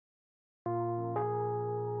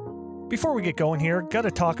Before we get going here, got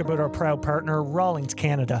to talk about our proud partner, Rawlings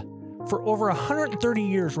Canada. For over 130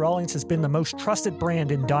 years, Rawlings has been the most trusted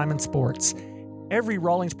brand in diamond sports. Every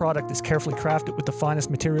Rawlings product is carefully crafted with the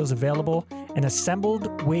finest materials available and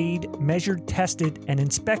assembled, weighed, measured, tested, and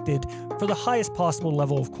inspected for the highest possible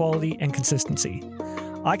level of quality and consistency.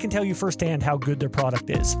 I can tell you firsthand how good their product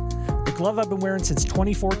is. The glove I've been wearing since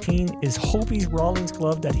 2014 is Hopi's Rawlings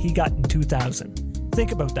glove that he got in 2000.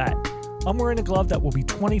 Think about that. I'm wearing a glove that will be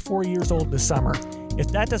 24 years old this summer. If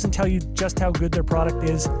that doesn't tell you just how good their product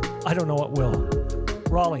is, I don't know what will.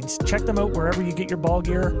 Rawlings, check them out wherever you get your ball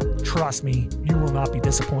gear. Trust me, you will not be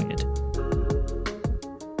disappointed.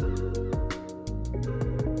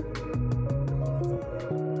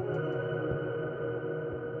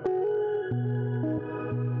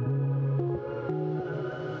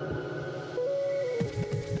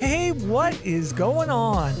 Hey, what is going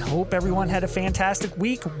on? Hope everyone had a fantastic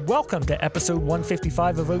week. Welcome to episode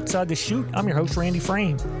 155 of Outside the Chute. I'm your host, Randy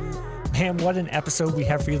Frame. Man, what an episode we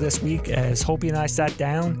have for you this week as Hopi and I sat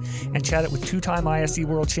down and chatted with two-time ISC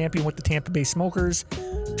World Champion with the Tampa Bay Smokers,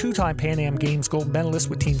 two-time Pan Am Games gold medalist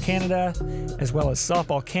with Team Canada, as well as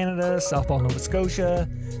Softball Canada, Softball Nova Scotia,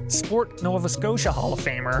 Sport Nova Scotia Hall of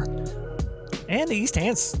Famer, and the East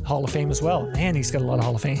Hants Hall of Fame as well. Man, he's got a lot of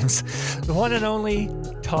Hall of Fames. The one and only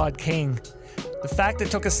Todd King. The fact it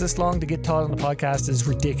took us this long to get Todd on the podcast is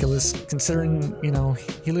ridiculous, considering,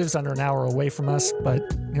 he lives under an hour away from us. But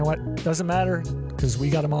you know what? Doesn't matter, because we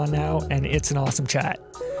got him on now, and it's an awesome chat.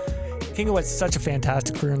 King had such a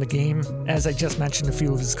fantastic career in the game. As I just mentioned a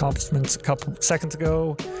few of his accomplishments a couple seconds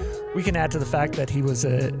ago, we can add to the fact that he was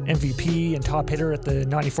an MVP and top hitter at the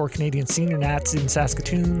 94 Canadian Senior Nats in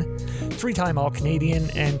Saskatoon, three-time All-Canadian,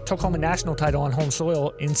 and took home a national title on home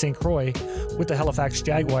soil in St. Croix with the Halifax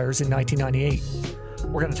Jaguars in 1998.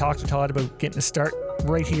 We're going to talk to Todd about getting a start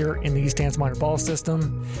right here in the East Hants minor ball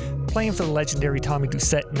system, playing for the legendary Tommy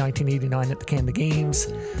Doucette in 1989 at the Canada Games,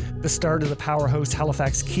 the start of the powerhouse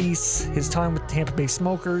Halifax Keys, his time with the Tampa Bay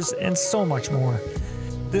Smokers, and so much more.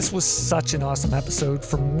 This was such an awesome episode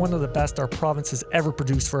from one of the best our province has ever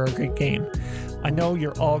produced for our great game. I know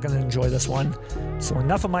you're all going to enjoy this one. So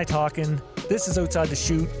enough of my talking. This is Outside the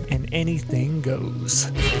Chute, and anything goes.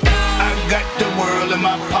 I got the world in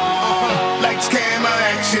my palm. Lights, camera,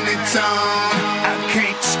 action, it's on. I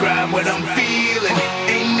can't describe what I'm feeling.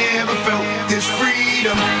 Ain't never felt this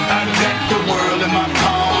freedom. I got the world in my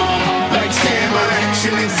palm. Lights, camera,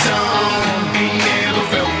 action, it's on. Ain't never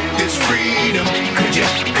felt this freedom.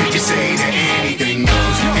 Could you say that anything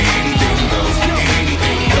goes? Anything goes.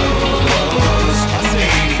 Anything goes.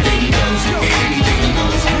 Anything goes. Anything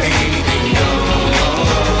goes. Anything goes.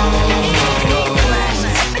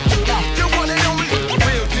 You want it on me?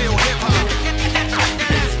 Real deal hip hop.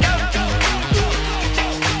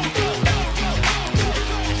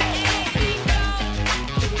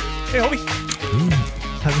 Hey, Obi.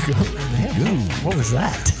 How's it going? Man, Good. what was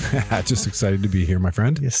that? Just excited to be here, my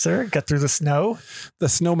friend. Yes, sir. Got through the snow. The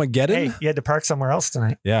Snowmageddon. Hey, you had to park somewhere else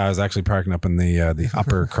tonight. Yeah, I was actually parking up in the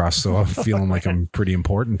upper crust, so I'm feeling like I'm pretty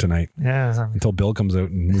important tonight. Yeah. Until Bill comes out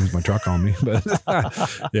and moves my truck on me. But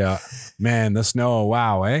yeah, man, the snow.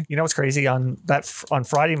 Wow, eh? You know what's crazy? On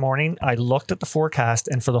Friday morning, I looked at the forecast,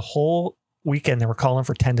 and for the whole weekend, they were calling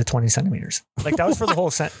for 10 to 20 centimeters. Like that was for the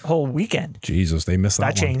whole weekend. Jesus, they missed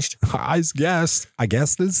that. That changed. I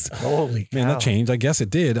guess this. Holy cow. Man, that changed. I guess it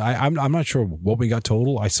did. I'm not sure what we got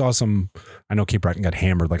total. I saw some. I know Cape Breton got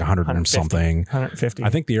hammered like 100 and something. 150. I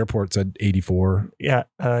think the airport said 84. Yeah,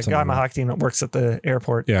 a guy on my hockey team that works at the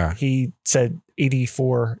airport. Yeah, he said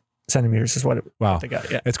 84 centimeters is what they got.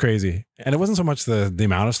 Yeah, it's crazy. And it wasn't so much the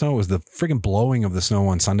amount of snow, it was the freaking blowing of the snow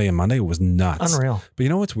on Sunday and Monday. It was nuts. Unreal. But you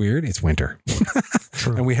know what's weird? It's winter.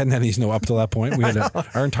 True. And we hadn't had any snow up till that point. We had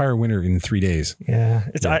our entire winter in 3 days. Yeah.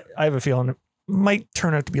 I have a feeling it might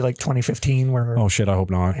turn out to be like 2015 where oh shit, I hope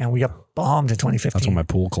not. And we got bombed in 2015. That's when my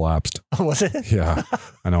pool collapsed. Oh, was it? Yeah.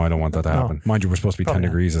 I know, I don't want that to happen. Mind you, we're supposed to be Probably 10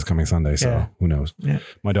 degrees this coming Sunday, so who knows. Yeah.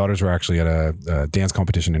 My daughters were actually at a dance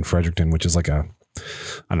competition in Fredericton, which is like I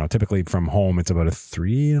don't know, typically from home, it's about a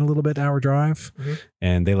 3 and a little bit hour drive. Mm-hmm.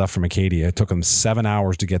 And they left from Acadia. It took them 7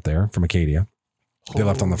 hours to get there from Acadia. They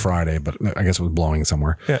left on the Friday, but I guess it was blowing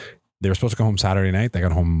somewhere. Yeah. They were supposed to go home Saturday night. They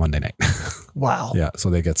got home Monday night. Wow. Yeah. So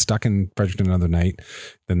they got stuck in Fredericton another night.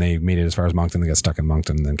 Then they made it as far as Moncton. They got stuck in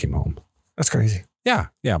Moncton and then came home. That's crazy. Yeah.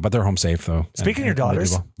 Yeah. But they're home safe though. Speaking of your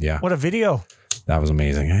daughters. Yeah. What a video. That was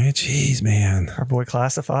amazing. Hey, geez, man. Our boy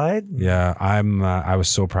classified. Yeah, I was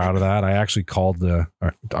so proud of that. I actually called I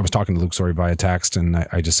was talking to Luke Sorry via text, and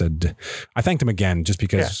I just said, I thanked him again just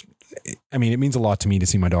because I mean, it means a lot to me to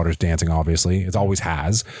see my daughters dancing, obviously. It always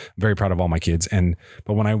has. I'm very proud of all my kids.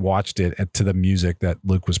 But when I watched it to the music that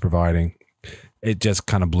Luke was providing, it just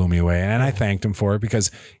kind of blew me away. And I thanked him for it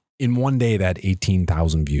because in one day that had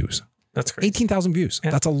 18,000 views. That's great. 18,000 views. Yeah.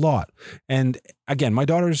 That's a lot. And again, my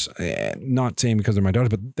daughters, not saying because they're my daughters,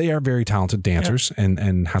 but they are very talented dancers,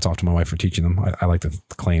 and hats off to my wife for teaching them. I like to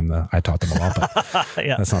claim that I taught them a lot, but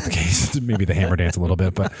that's not the case. Maybe the hammer dance a little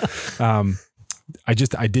bit, but I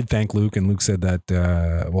did thank Luke, and Luke said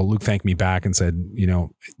that, Luke thanked me back and said,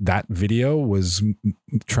 that video was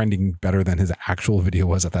trending better than his actual video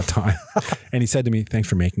was at that time. And he said to me, thanks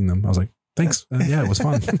for making them. I was like, thanks. Yeah, it was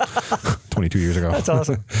fun. 22 years ago. That's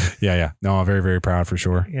awesome. Yeah. No, I'm very, very proud for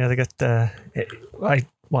sure. Yeah, they got I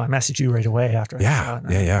messaged you right away after.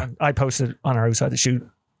 I posted on our Outside the Shoot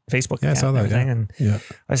Facebook account. I saw that. And I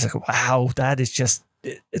was like, wow, that is just,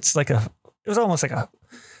 it was almost like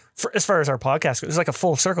as far as our podcast, it was like a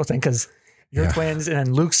full circle thing because you're twins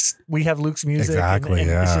and we have Luke's music. Exactly. And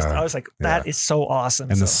it's just, I was like, that is so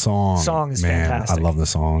awesome. And the song is fantastic. I love the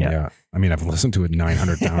song. Yeah. I mean, I've listened to it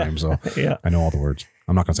 900 times, so I know all the words.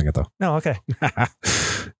 I'm not going to sing it though. No. Okay.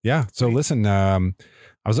 Yeah. So listen, I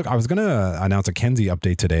was going to announce a Kenzie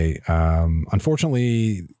update today.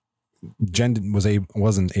 Unfortunately, Jen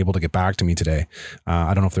wasn't able to get back to me today.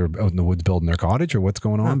 I don't know if they're out in the woods building their cottage or what's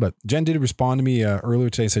going on, but Jen did respond to me earlier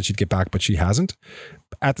today, said she'd get back, but she hasn't.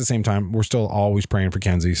 At the same time, we're still always praying for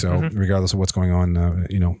Kenzie. So regardless of what's going on,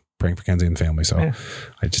 praying for Kenzie and the family. So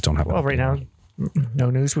I just don't have Well, right now, no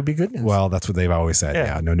news would be good news. Well, that's what they've always said.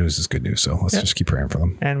 Yeah, no news is good news. So let's just keep praying for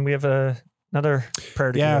them. And we have another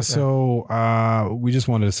prayer to give. So we just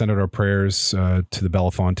wanted to send out our prayers to the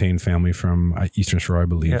Belafontaine family from Eastern Shore, I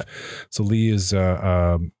believe. Yeah. So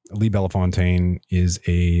Lee Belafontaine is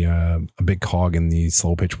a big cog in the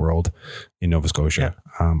slow pitch world in Nova Scotia.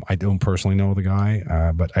 I don't personally know the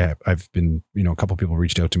guy, but I've been, a couple of people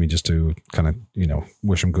reached out to me just to kind of,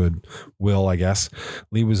 wish him good will, I guess.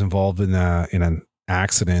 Lee was involved in an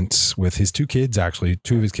accident with his two kids, actually,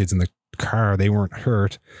 two of his kids in the car. They weren't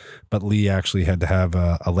hurt, but Lee actually had to have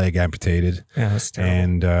a leg amputated. Yeah, that's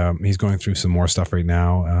terrible. And he's going through some more stuff right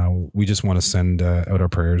now. We just want to send out our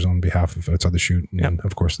prayers on behalf of Outside the Shoot and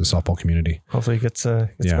of course the softball community. Hopefully he gets better.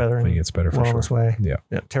 Hopefully he gets better for sure. On his way. Yeah.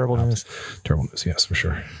 Terrible news. Terrible news. Yes, for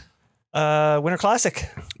sure. Winter Classic.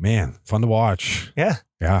 Man, fun to watch.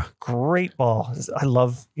 Yeah. Great ball. I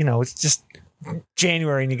love, it's just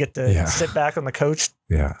January and you get to sit back on the couch,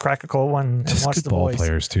 crack a cold one, and just watch good the ball boys.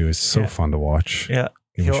 Players too. It's so fun to watch. Yeah.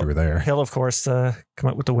 I wish you were there. He'll of course come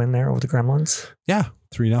out with the win there over the Gremlins. Yeah.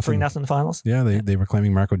 3-0. 3-0 in the finals. Yeah. They were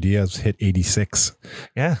claiming Marco Diaz hit 86.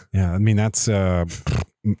 Yeah. Yeah. I mean, that's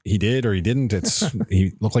he did or he didn't.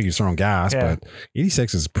 He looked like he was throwing gas, but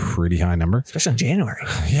 86 is a pretty high number. Especially in January.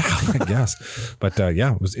 Yeah, I guess. But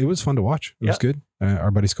it was fun to watch. It was good.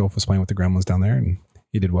 Our buddy Scope was playing with the Gremlins down there and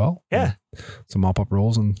he did well. Yeah. Some mop up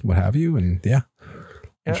rolls and what have you. And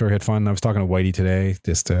I'm sure he had fun. I was talking to Whitey today.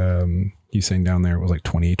 Just he's saying down there it was like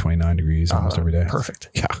 28, 29 degrees almost every day. Perfect.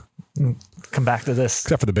 Yeah. Come back to this.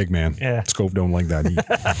 Except for the big man. Yeah. Scope don't like that heat.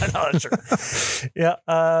 No, that's true. Yeah.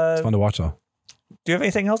 It's fun to watch though. Do you have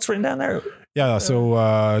anything else written down there? Yeah,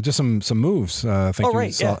 so just some moves. Thank you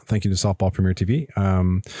to Softball Premier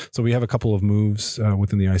TV. So we have a couple of moves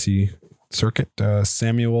within the IC circuit.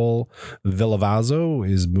 Samuel Villavazzo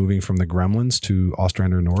is moving from the Gremlins to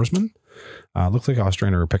Ostrander Norseman. Looks like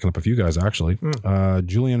Ostrander are picking up a few guys actually.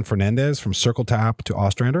 Julian Fernandez from Circle Tap to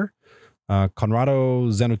Ostrander. Conrado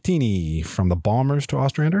Zanutini from the Bombers to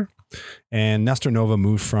Ostrander. And Nestor Nova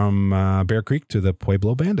moved from Bear Creek to the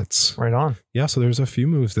Pueblo Bandits. Right on. Yeah, so there's a few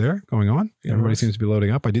moves there going on. Everybody seems to be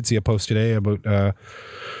loading up. I did see a post today about the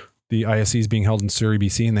ISCs being held in Surrey,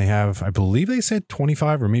 BC, and they have, I believe they said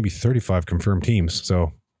 25 or maybe 35 confirmed teams.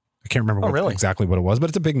 So I can't remember exactly what it was, but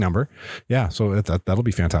it's a big number. Yeah, so that'll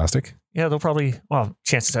be fantastic. Yeah,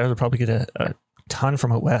 chances are they'll probably get a ton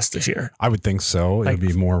from out west this year. I would think so. It would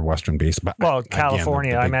be more Western based. But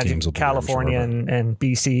California, I imagine California and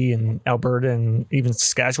BC and Alberta and even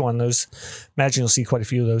Saskatchewan, imagine you'll see quite a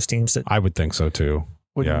few of those teams that I would think so too.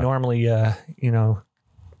 Would normally, a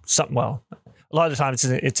lot of the time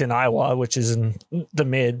it's in Iowa, which is in the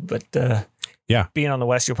mid, but being on the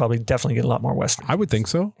west, you'll probably definitely get a lot more Western. I would think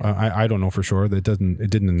so. I don't know for sure. It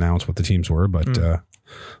didn't announce what the teams were, but a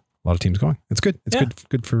lot of teams going. It's good. It's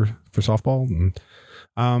good for softball.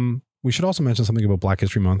 And we should also mention something about Black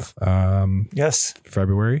History Month. Yes,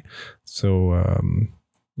 February. So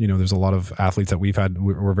there's a lot of athletes that we've had.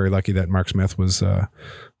 We're very lucky that Mark Smith was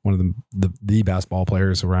one of the best ball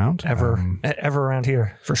players around ever around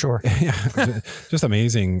here for sure. Yeah, just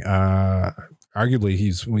amazing. arguably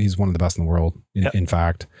he's one of the best in the world. In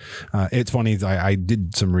fact, it's funny. I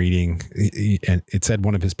did some reading, and it said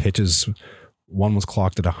one of his pitches, one was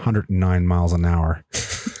clocked at 109 miles an hour.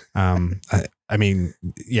 I mean,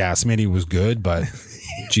 yeah, Smitty was good, but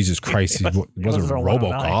Jesus Christ, he wasn't a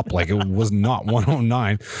RoboCop. Like, it was not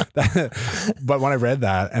 109. But when I read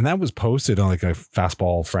that, and that was posted on like a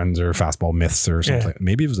Fastball Friends or Fastball Myths or something. Yeah.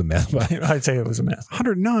 Maybe it was a myth, but I'd say it was a myth.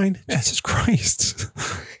 109, Jesus Christ.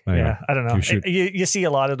 Anyway, yeah, I don't know. You see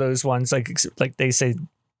a lot of those ones, like they say,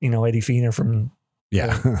 Eddie Feener from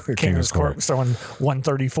King's Court throwing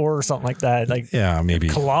 134 or something like that. Like, yeah, maybe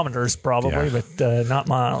kilometers probably, but not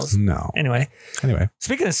miles. No. Anyway,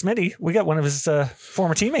 speaking of Smitty, we got one of his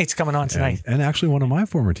former teammates coming on tonight, and actually one of my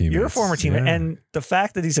former teammates. Your former teammate, and the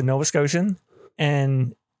fact that he's a Nova Scotian,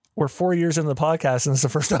 and we're 4 years into the podcast, and it's the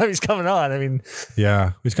first time he's coming on. I mean,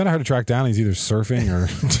 yeah, he's kind of hard to track down. He's either surfing or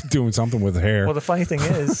doing something with hair. Well, the funny thing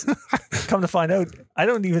is, come to find out, I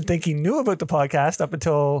don't even think he knew about the podcast up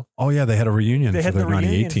until. Oh yeah, they had a reunion. They had the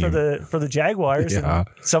reunion for the Jaguars. Yeah. And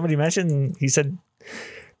somebody mentioned. He said,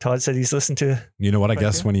 Todd said he's listened to. You know what? I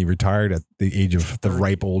guess when he retired at the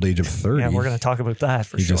ripe old age of 30. Yeah, we're going to talk about that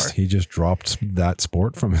for sure. He just dropped that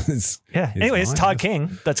sport from his. Yeah. Anyway, it's Todd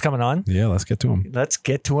King that's coming on. Yeah, let's get to him. Let's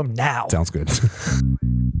get to him now. Sounds good.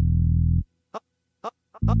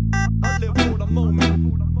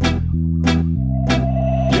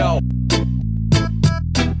 Yo.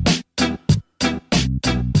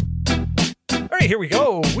 All right, here we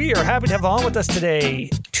go. We are happy to have on with us today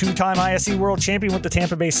two-time ISC World Champion with the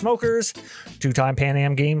Tampa Bay Smokers, two-time Pan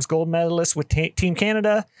Am Games gold medalist with Team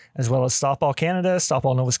Canada, as well as Softball Canada,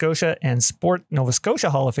 Softball Nova Scotia, and Sport Nova Scotia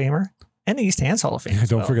Hall of Famer, and the East Hands Hall of Fame.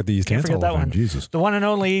 Don't forget the East Hands Hall of Fame. Jesus. The one and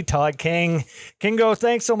only Todd King. Kingo,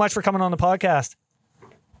 thanks so much for coming on the podcast.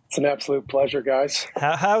 It's an absolute pleasure, guys.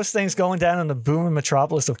 How's things going down in the booming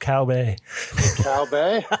metropolis of Cow Bay? Cow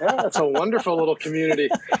Bay? Yeah, it's a wonderful little community.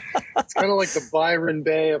 It's kind of like the Byron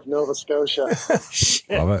Bay of Nova Scotia.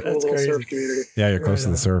 Shit, love it. That's a little surf community. Yeah, you're close to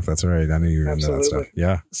the surf. That's right. I knew you were into that stuff.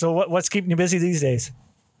 Yeah. So what's keeping you busy these days?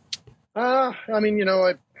 I mean, I'm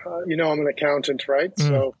an accountant, right? Mm.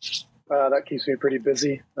 So that keeps me pretty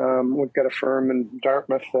busy. We've got a firm in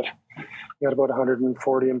Dartmouth that got about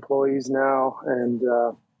 140 employees now, and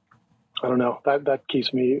I don't know, that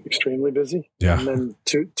keeps me extremely busy. Yeah. And then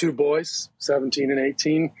two boys, 17 and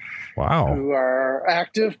 18. Wow. Who are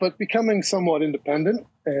active, but becoming somewhat independent,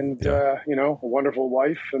 and, a wonderful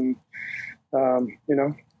wife. And,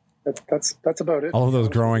 that's about it. All of those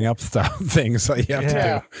growing up things that you have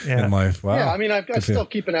to do in life. Wow. Yeah. I mean, I still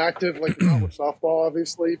keep it active, like not with softball,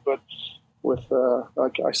 obviously, but with,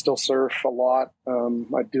 I still surf a lot.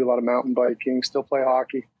 I do a lot of mountain biking, still play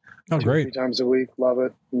hockey. Oh, great. 3 times a week. Love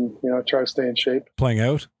it. And, try to stay in shape. Playing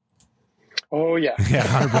out? Oh, yeah. Yeah,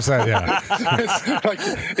 100%. Yeah.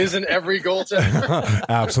 Isn't every goaltender?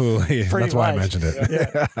 Absolutely. Pretty That's why I mentioned it.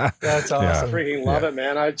 Yeah. That's awesome. I freaking love it,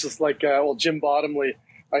 man. I just like, Jim Bottomley.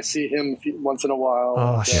 I see him once in a while.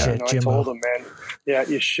 Oh, shit, I told him, man,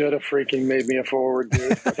 you should have freaking made me a forward,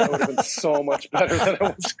 dude. That would have been so much better than I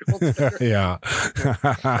was goaltender. Yeah.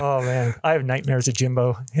 Oh, man. I have nightmares of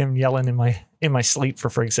Jimbo, him yelling in my sleep, for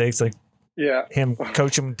freak's sakes. Like, him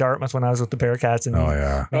coaching Dartmouth when I was with the Bearcats. And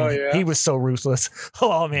he was so ruthless.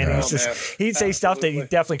 Oh, man. He'd say stuff that he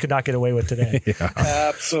definitely could not get away with today.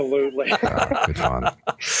 Absolutely. Good fun.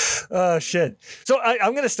 Oh, shit. So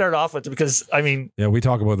I'm going to start off with it because, I mean. Yeah, we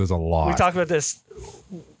talk about this a lot. We talk about this.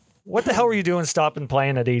 What the hell were you doing stopping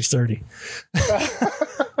playing at age 30?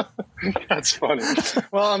 That's funny.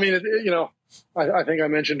 Well, I mean, I think I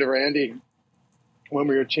mentioned to Randy when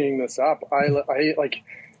we were teeing this up,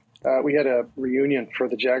 we had a reunion for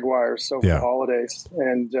the Jaguars over the holidays,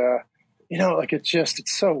 and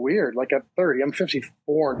it's so weird. Like at 30, I'm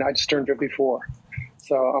 54, and I just turned 54.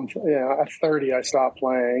 So at 30, I stopped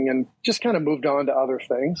playing and just kind of moved on to other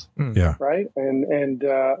things. Yeah. Right.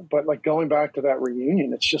 But like going back to that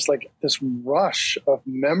reunion, it's just like this rush of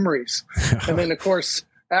memories. And then of course,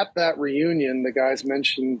 at that reunion, the guys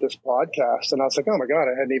mentioned this podcast, and I was like, oh my God,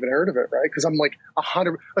 I hadn't even heard of it, right? Because I'm like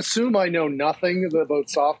 100, assume I know nothing about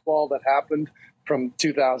softball that happened from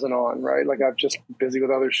 2000 on, right? Like I'm just busy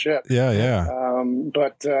with other shit. Yeah. I mean,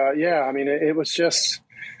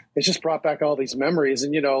 it just brought back all these memories.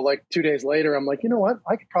 And, like 2 days later, I'm like, you know what?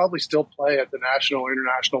 I could probably still play at the national or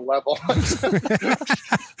international level.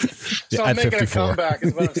 So I'm making 54. A comeback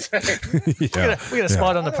is what I'm saying. We got a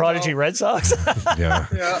spot on the Prodigy Red Sox. Yeah,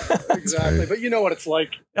 exactly. But you know what it's like.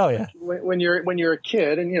 Oh, yeah. When you're a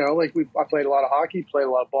kid and, I played a lot of hockey, played a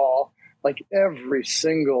lot of ball. Like every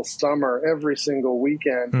single summer, every single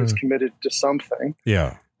weekend was committed to something.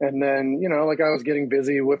 Yeah. And then, you know, like I was getting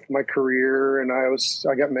busy with my career, and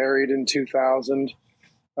I got married in 2000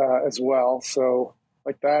 as well. So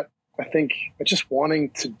like that, I think just wanting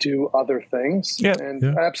to do other things and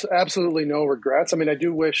absolutely no regrets. I mean, I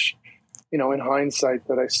do wish, you know, in hindsight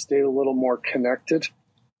that I stayed a little more connected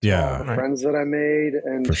to all the friends that I made.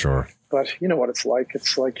 And for sure. But you know what it's like.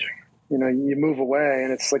 It's like, you know, you move away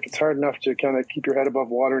and it's like, it's hard enough to kind of keep your head above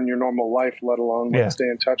water in your normal life, let alone stay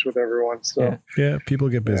in touch with everyone. So yeah, people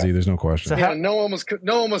get busy. There's no question. So no one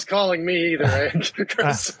was calling me either. Right?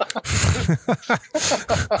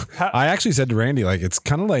 I actually said to Randy, like, it's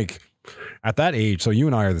kind of like at that age. So you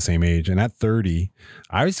and I are the same age, and at 30,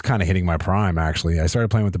 I was kind of hitting my prime. Actually, I started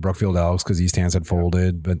playing with the Brookfield Elks because East Hants had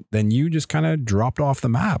folded, but then you just kind of dropped off the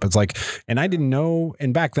map. It's like, and I didn't know.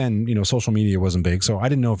 And back then, you know, social media wasn't big, so I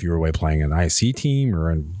didn't know if you were away playing an IC team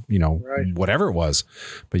or you know, whatever it was.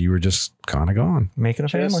 But you were just kind of gone, making a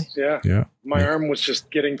family. Yeah. My arm was just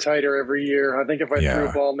getting tighter every year. I think if I threw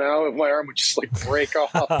a ball now, my arm would just like break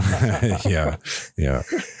off. yeah,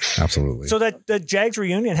 absolutely. So the Jags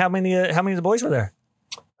reunion, how many of the boys were there?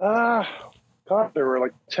 God, there were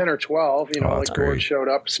like 10 or 12. You know, like Gord showed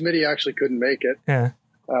up. Smitty actually couldn't make it. Yeah.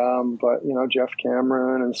 But you know, Jeff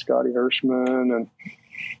Cameron and Scotty Hirschman and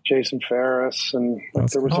Jason Ferris, and like,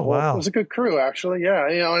 there was it was a good crew actually. Yeah,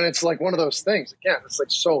 you know, and it's like one of those things. Again, it's like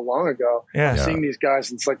so long ago. Yeah. Seeing these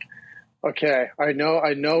guys, and it's like, okay, I know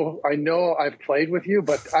I've played with you,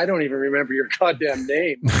 but I don't even remember your goddamn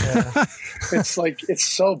name. Yeah. It's like, it's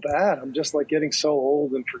so bad. I'm just like getting so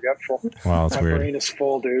old and forgetful. Wow, that's weird. My brain is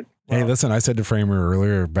full, dude. Hey, listen, I said to Framer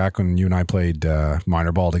earlier, back when you and I played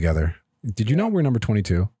minor ball together, did you know we're number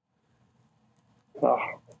 22? Oh,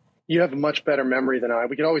 you have a much better memory than I.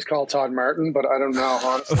 We could always call Todd Martin, but I don't know,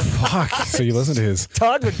 honestly. Fuck. So you listen to his.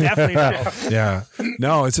 Todd would definitely know. Yeah.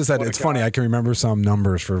 No, it's just that it's funny. I can remember some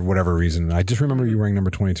numbers for whatever reason. I just remember you wearing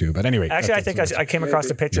number 22. But anyway. Actually, I think I came across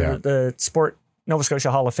the picture. Yeah. The Sport Nova Scotia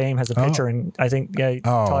Hall of Fame has a picture, and I think,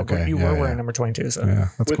 Todd, you were wearing number 22. So. Yeah,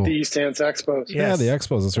 that's with cool. the East Hants Expos. Yes. Yeah, the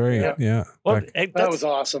Expos. That's right. Yeah. Well, that was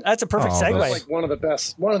awesome. That's a perfect segue. That was like one of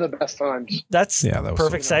the best times. That's that was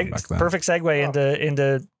perfect perfect segue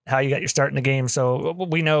into how you got your start in the game. So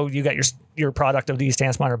we know you got your product of the East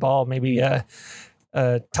Hants minor ball. Maybe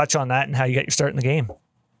touch on that and how you got your start in the game.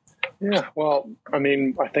 Yeah, well, I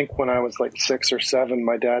mean, I think when I was like 6 or 7,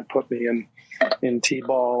 my dad put me in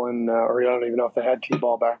T-ball, and or I don't even know if they had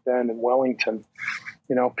T-ball back then, in Wellington.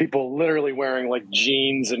 You know, people literally wearing like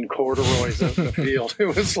jeans and corduroys out in the field. It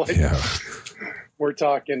was like, we're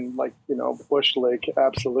talking like, you know, Bush League,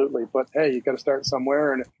 absolutely. But hey, you got to start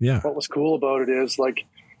somewhere. And what was cool about it is, like,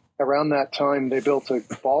 around that time they built a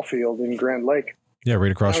ball field in Grand Lake. Yeah,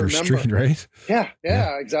 right across your street, right? Yeah,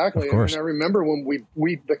 exactly. Of course. And I remember when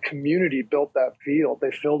the community built that field,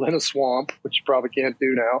 they filled in a swamp, which you probably can't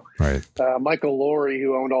do now. Right. Michael Laurie,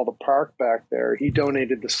 who owned all the park back there, he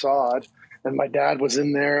donated the sod. And my dad was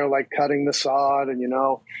in there, like, cutting the sod. And, you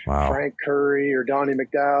know, Frank Curry or Donnie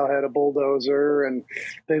McDowell had a bulldozer. And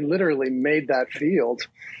they literally made that field.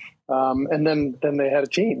 And then they had a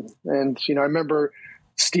team. And, you know, I remember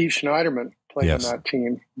Steve Schneiderman played on that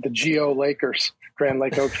team, the Geo Lakers. Grand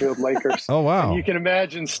Lake Oakfield Lakers. Oh, wow. And you can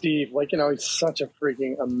imagine Steve, like, you know, he's such a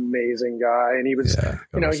freaking amazing guy. And he was,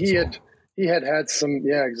 you know, he had some,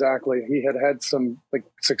 exactly. He had some like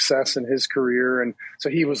success in his career. And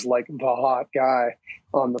so he was like the hot guy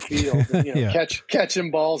on the field, and, you know,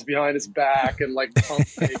 catching balls behind his back and like pump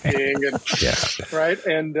faking and right.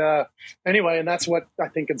 And anyway, and that's what I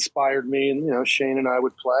think inspired me. And, you know, Shane and I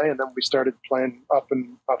would play, and then we started playing up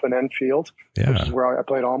in Enfield, which is where I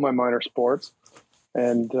played all my minor sports.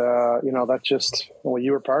 And, you know, that just, well,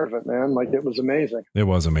 you were part of it, man. Like, it was amazing. It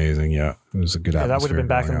was amazing. Yeah. It was a good atmosphere. That would have been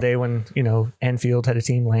back in the day when, you know, Enfield had a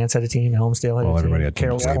team, Lance had a team, Helmsdale had a team. Everybody had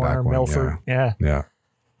Carroll's Corner, Milford. Yeah.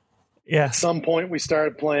 At some point we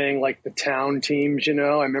started playing like the town teams, you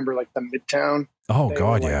know. I remember like the Midtown. Oh,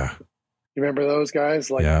 God, yeah. You remember those guys?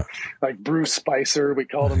 Like Bruce Spicer, we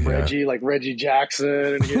called him Reggie, like Reggie Jackson.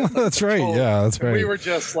 And he had, like, that's right. Yeah, that's right. We were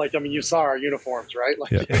just like, I mean, you saw our uniforms, right?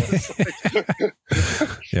 Like,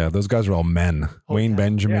 yeah, those guys were all men. Wayne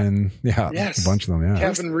Benjamin. A bunch of them. Yeah.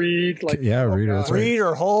 Kevin Reed. Like, Reeder. That's right.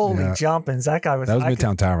 Reeder, holy jumpings. That guy was. That was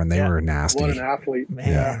Midtown Tavern. They were nasty. What an athlete.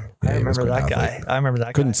 Man. I remember that guy. I remember that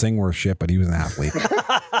guy. Couldn't sing worth shit, but he was an athlete.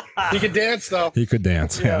 He could dance, though. He could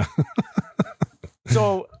dance. Yeah.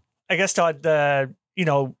 So, I guess, Todd, you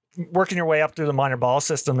know, working your way up through the minor ball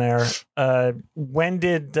system there, when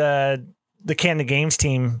did the Canada Games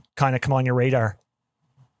team kind of come on your radar?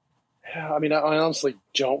 I mean, I honestly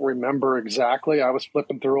don't remember exactly. I was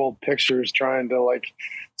flipping through old pictures trying to like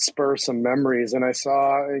spur some memories. And I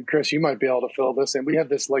saw, and Chris, you might be able to fill this in. We had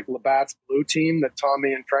this like Labatt's Blue team that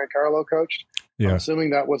Tommy and Frank Carlo coached. Yeah. I'm assuming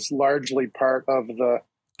that was largely part of the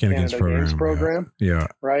Canada Games program. Yeah.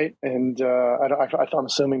 Right. And I'm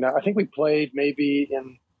assuming that. I think we played maybe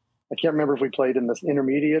I can't remember if we played in this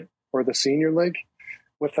intermediate or the senior league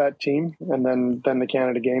with that team, and then the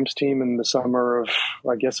Canada Games team in the summer of,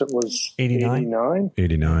 I guess it was 89.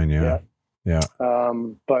 89, yeah.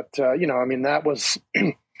 But you know, I mean, that was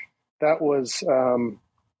we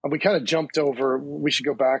kind of jumped over. We should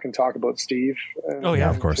go back and talk about Steve. Oh yeah,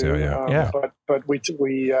 of course, yeah. But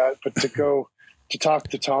to go to talk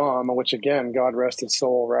to Tom, which again, God rest his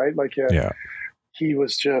soul, right? Like, he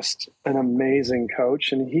was just an amazing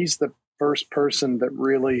coach, and he's the first person that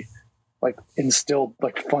really like instilled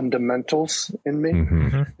like fundamentals in me.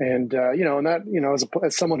 Mm-hmm. And, you know, and that, you know, as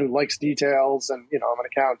someone who likes details and, you know, I'm an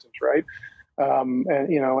accountant, right.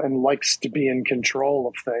 And, you know, and likes to be in control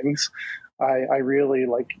of things. I really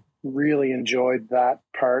enjoyed that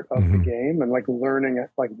part of the game, and like learning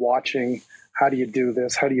it, like watching, how do you do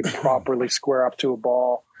this? How do you properly square up to a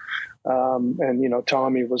ball? And, you know,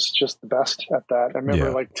 Tommy was just the best at that. I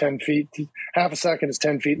remember like 10 feet, half a second is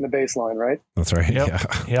 10 feet in the baseline, right? That's right.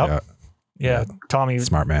 Yep. Yeah. Tommy,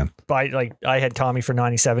 smart man. I had Tommy for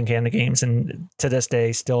 97 Canada Games, and to this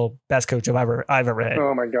day, still best coach I've ever had.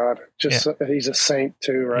 Oh my God. He's a saint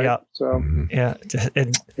too, right? Yeah. So,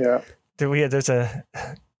 there's a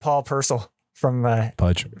Paul Purcell from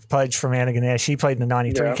Pudge from Antigonish. He played in the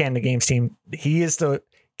 93 Canada Games team.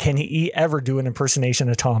 Can he ever do an impersonation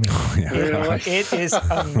of Tommy? It is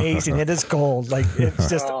amazing. It is gold. Like, it's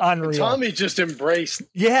just unreal. Tommy just embraced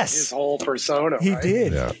his whole persona. He right?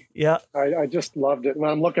 did. Yeah. I just loved it. When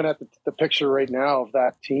I'm looking at the picture right now of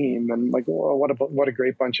that team, and like, well, what a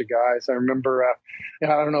great bunch of guys. I remember, I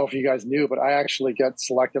don't know if you guys knew, but I actually got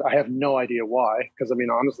selected. I have no idea why, because I mean,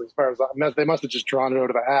 honestly, as far as they must have just drawn it out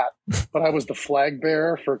of a hat. But I was the flag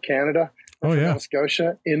bearer for Canada. Nova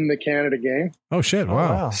Scotia in the Canada game. Oh shit!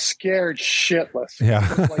 Wow. Scared shitless. Yeah.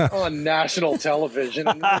 Like on national television,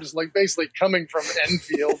 and we're just like basically coming from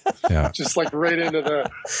Enfield, just like right into the,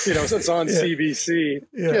 you know, so it's on CBC.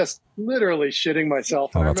 Just literally shitting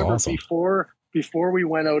myself. I remember before we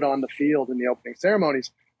went out on the field in the opening ceremonies,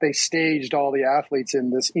 they staged all the athletes in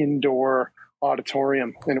this indoor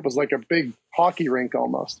auditorium, and it was like a big hockey rink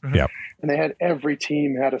almost. Yep. And they had every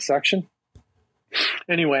team had a section.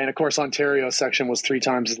 Anyway, and of course, Ontario's section was 3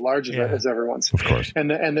 times as large as everyone's. Of course,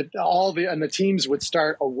 and the teams would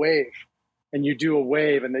start a wave, and you do a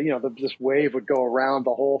wave, and this wave would go around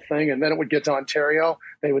the whole thing, and then it would get to Ontario.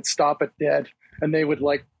 They would stop it dead, and they would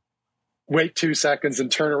like wait 2 seconds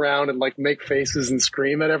and turn around and like make faces and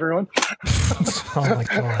scream at everyone. Oh my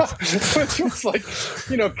God. Which was like,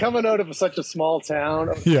 you know, coming out of such a small town,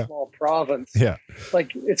 a small province. Yeah.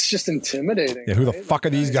 Like, it's just intimidating. Yeah. Who the fuck are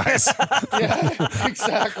these guys? Yeah,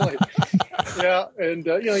 exactly. Yeah. And,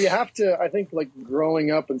 you know, you have to, I think, like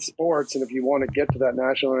growing up in sports, and if you want to get to that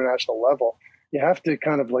national, international level, you have to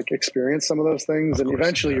kind of like experience some of those things. And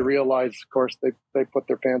eventually you realize, of course, they put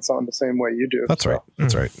their pants on the same way you do. That's right.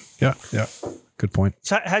 That's right. Yeah. Yeah. Good point.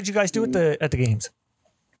 So how'd you guys do at the games?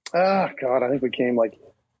 God, I think we came like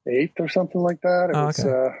 8th or something like that. It was,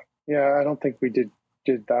 I don't think we did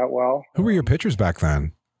that well. Who were your pitchers back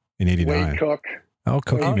then in 89? Wade Cook. Oh,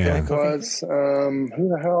 Cookie Man. Was, who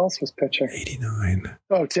the hell else was pitching? 89.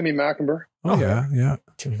 Oh, Timmy McIntyre. Oh, yeah. Yeah.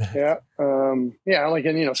 Like,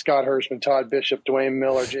 and, you know, Scott Hirschman, Todd Bishop, Dwayne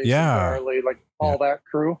Miller, Jason Farley, like all that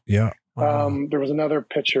crew. Yeah. Wow. There was another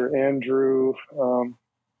pitcher, Andrew,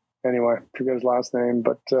 anyway, I forget his last name,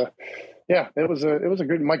 but, it was a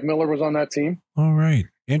good, Mike Miller was on that team. All right.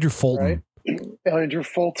 Andrew Fulton. Right? Andrew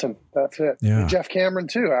Fulton. That's it. Yeah. And Jeff Cameron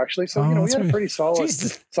too, actually. So, you know, we had a pretty solid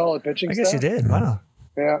pitching I guess staff. you did. Wow.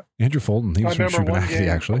 Yeah. Andrew Fulton. He was from Shubenacadie,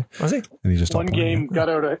 actually. Was he? And he just one game got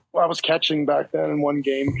out of, I was catching back then, and one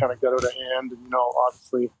game kind of got out of hand, and, you know,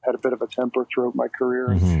 obviously had a bit of a temper throughout my career.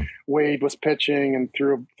 Mm-hmm. Wade was pitching and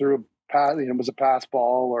threw a pass, you know, it was a pass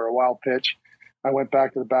ball or a wild pitch. I went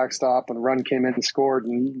back to the backstop, and a run came in and scored,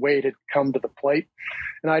 and Wade had come to the plate,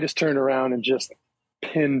 and I just turned around and just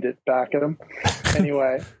pinned it back at him.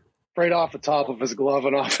 Anyway, right off the top of his glove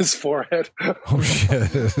and off his forehead. Oh,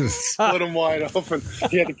 shit. Split him wide open.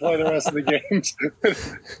 He had to play the rest of the games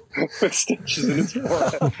with stitches in his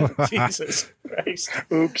forehead. Jesus Christ.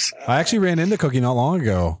 Oops. I actually ran into Cookie not long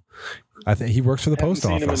ago. I think he works for the post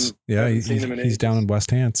office. He's down in West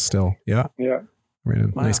Hants still. Yeah. Yeah.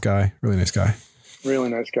 Nice guy. Really nice guy. Really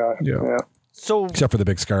nice guy. Yeah. So except for the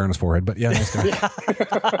big scar on his forehead, but yeah, nice guy.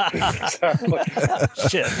 Exactly.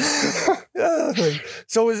 Shit.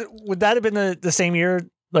 So would that have been the same year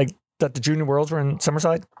like that the Junior Worlds were in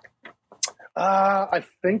Summerside? I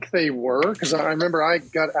think they were, because I remember I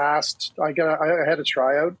got asked. I had a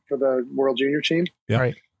tryout for the World Junior team. Yeah.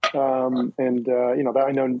 Right. I know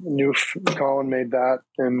Noof Colin made that,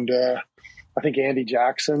 and I think Andy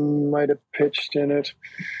Jackson might have pitched in it.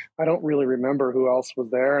 I don't really remember who else was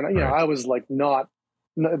there, and I was like not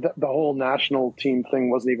the whole national team thing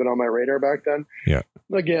wasn't even on my radar back then. Yeah.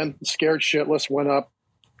 Again, scared shitless, went up.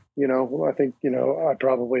 I think I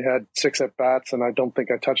probably had 6 at bats, and I don't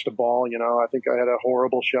think I touched a ball. I think I had a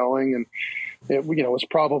horrible showing, and it was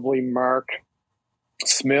probably Mark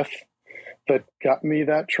Smith that got me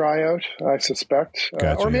that tryout, I suspect.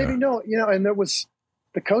 Gotcha, or maybe no, and there was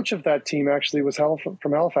the coach of that team actually was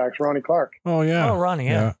from Halifax, Ronnie Clark. Oh yeah. Oh, Ronnie,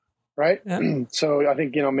 yeah. Right. Yeah. So I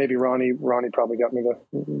think, maybe Ronnie probably got me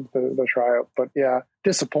the tryout, but yeah,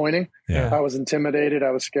 disappointing. Yeah. I was intimidated.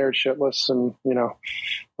 I was scared shitless. And,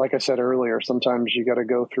 like I said earlier, sometimes you got to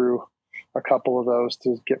go through a couple of those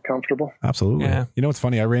to get comfortable. Absolutely. Yeah. You know what's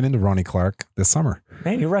funny? I ran into Ronnie Clark this summer.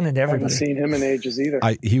 Man, you run into I haven't everybody. seen him in ages either.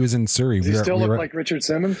 He was in Surrey. Does he still look like Richard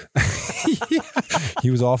Simmons? Yeah. He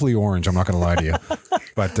was awfully orange. I'm not going to lie to you.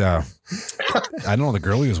 But I don't know the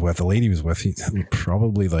girl he was with, the lady he was with. He's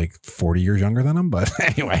probably like 40 years younger than him. But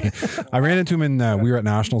anyway, I ran into him we were at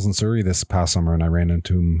Nationals in Surrey this past summer, and I ran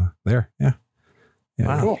into him there. Yeah. Yeah.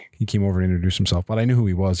 Wow. Cool. He came over and introduced himself, but I knew who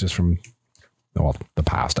he was just from the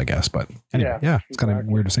past, I guess. But anyway, yeah, it's kind of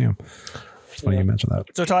weird to see him. It's funny you mentioned that.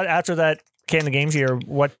 So Todd, after that Canada Games year,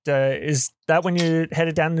 what is that when you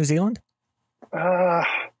headed down to New Zealand?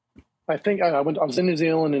 I think I was in New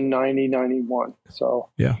Zealand in 91. So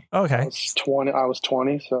Yeah. Okay. I was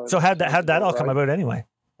 20. So how'd that all come about anyway?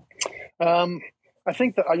 I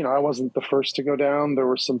think that, I wasn't the first to go down. There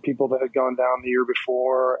were some people that had gone down the year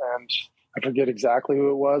before, and I forget exactly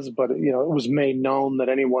who it was, but it was made known that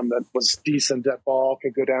anyone that was decent at ball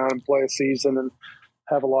could go down and play a season and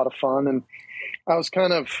have a lot of fun. And I was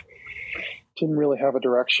didn't really have a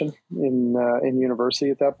direction in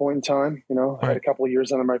university at that point in time. I had a couple of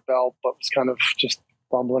years under my belt, but was kind of just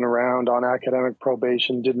bumbling around on academic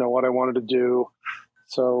probation, didn't know what I wanted to do.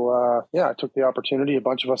 So, I took the opportunity. A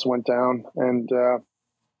bunch of us went down and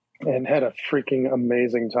had a freaking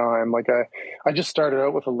amazing time. Like I just started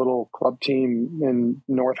out with a little club team in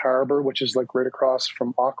North Harbor, which is like right across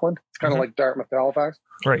from Auckland. It's kind of like Dartmouth, Halifax.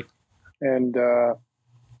 Right. And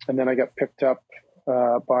then I got picked up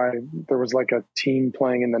there was like a team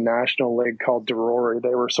playing in the National League called Derori.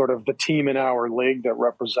 They were sort of the team in our league that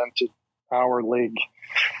represented our league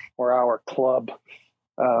or our club,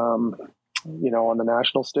 on the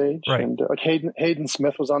national stage. Right. And like Hayden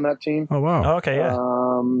Smith was on that team. Oh, wow. Okay, yeah.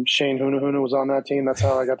 Shane Hunahuna was on that team. That's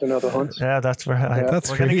how I got to know the Hunts. Yeah, that's where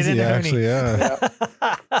That's we're gonna get crazy, into actually. Yeah.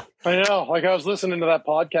 I know. Like I was listening to that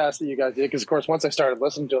podcast that you guys did, because of course once I started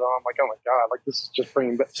listening to them, I'm like, oh my god, like this is just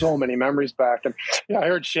bringing so many memories back. And I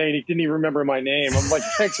heard Shane. He didn't even remember my name. I'm like,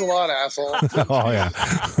 thanks a lot, asshole. Oh yeah.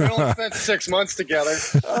 We only spent 6 months together.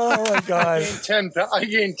 Oh my god. I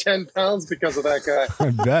gained 10 pounds because of that guy.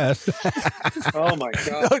 I bet. Oh my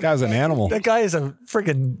god. That guy's an animal. That guy is a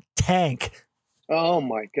freaking tank. Oh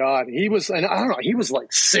my God. He was, and I don't know, he was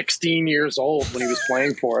like 16 years old when he was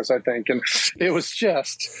playing for us, I think. And it was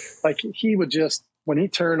just like, he would just, when he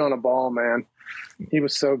turned on a ball, man, he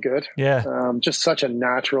was so good. Yeah. Just such a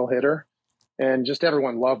natural hitter. And just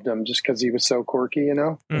everyone loved him just because he was so quirky,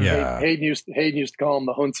 Yeah. Hayden used to call him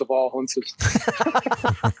the Hunts of all Huntses.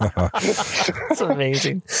 That's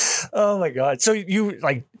amazing. Oh my God. So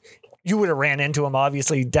you would have ran into him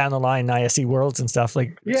obviously down the line, ISC Worlds and stuff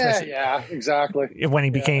Yeah, exactly. when he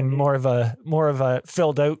became more of a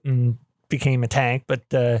filled out and became a tank. But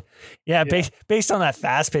based on that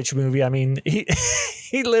Fast Pitch movie, I mean,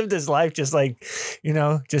 he lived his life just like,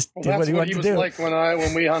 just did what he wanted to do. Like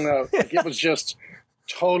when we hung out, like it was just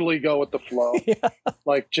totally go with the flow. Yeah.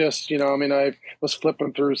 Like just, I was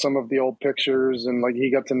flipping through some of the old pictures, and like he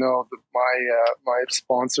got to know my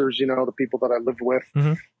sponsors, the people that I lived with.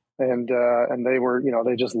 Mm-hmm. And they were,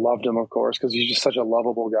 they just loved him, of course, because he's just such a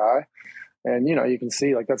lovable guy. And, you can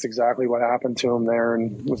see like that's exactly what happened to him there.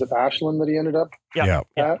 And was it Ashland that he ended up Yeah.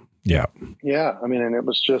 at? Yeah. Yeah. I mean, and it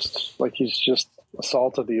was just like he's just a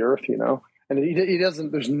salt of the earth, and he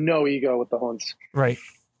doesn't, there's no ego with the Hunts. Right.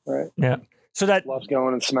 Right. Yeah. So that loves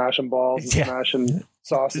going and smashing balls and smashing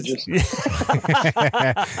sausages. Yeah.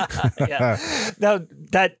 Now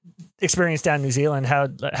that experience down in New Zealand,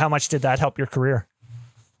 how much did that help your career?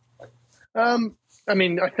 I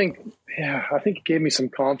mean, I think it gave me some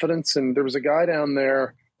confidence. And there was a guy down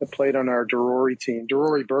there that played on our Drury team.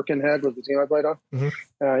 Drury Birkenhead was the team I played on.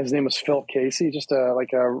 Mm-hmm. His name was Phil Casey, just he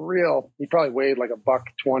probably weighed like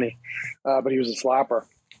 $120, but he was a slapper.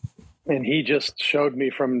 And he just showed me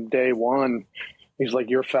from day one, he's like,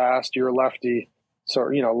 you're fast, you're a lefty. So,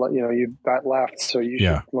 you got left, so you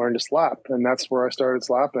should learn to slap. And that's where I started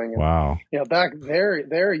slapping. And, Wow. Back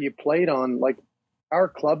there you played on like our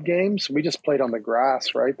club games. We just played on the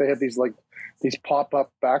grass, right? They had these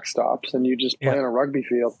pop-up backstops, and you just play on a rugby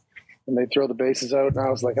field, and they throw the bases out. And I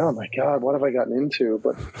was like, oh my God, what have I gotten into?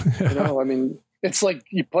 But, I mean, it's like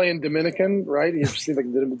you play in Dominican, right? You see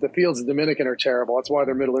the fields in Dominican are terrible. That's why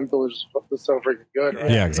their middle infielders are so freaking good, right?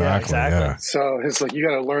 Yeah, exactly. Yeah. So it's like you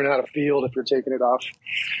got to learn how to field if you're taking it off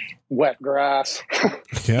wet grass.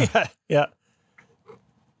 Yeah.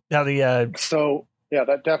 Now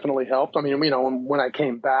that definitely helped. I mean, when I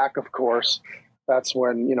came back, of course, that's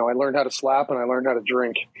when I learned how to slap and I learned how to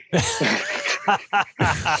drink.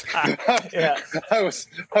 I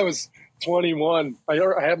was 21. I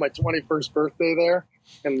had my 21st birthday there,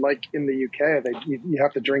 and like in the UK, you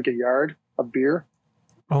have to drink a yard of beer,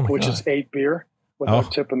 which is 8 beer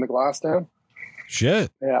without tipping the glass down.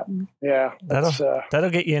 Shit. Yeah. That'll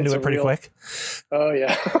get you into it pretty quick. Oh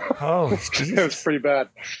yeah. Oh, it was pretty bad.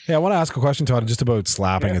 Yeah, I want to ask a question, Todd, just about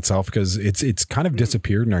slapping itself, because it's kind of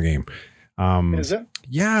disappeared in our game. Is it?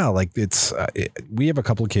 Yeah, like we have a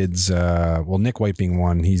couple of kids. Nick White being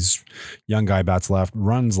one. He's young guy, bats left,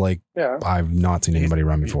 runs like I've not seen anybody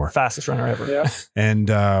run before. Fastest runner ever. Yeah. And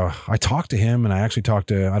I talked to him, and I actually talked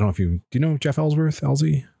to, I don't know if do you know Jeff Ellsworth,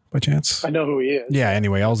 LZ, by chance? I know who he is. Yeah.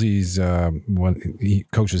 Anyway, LZ's he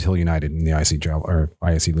coaches Hill United in the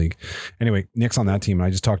IC League. Anyway, Nick's on that team, and I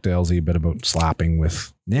just talked to LZ a bit about slapping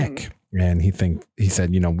with Nick. And he said,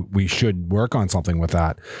 we should work on something with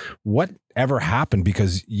that. What ever happened?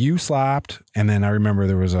 Because you slapped, and then I remember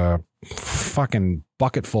there was a fucking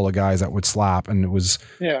bucket full of guys that would slap, and it was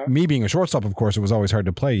me being a shortstop. Of course, it was always hard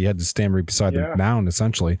to play. You had to stand right beside the mound,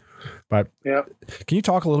 essentially. But can you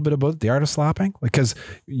talk a little bit about the art of slapping? Because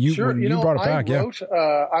you brought it back.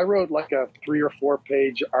 I wrote like a 3 or 4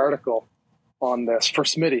 page article on this for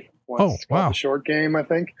Smitty. It's called The Short Game, I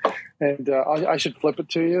think. And I should flip it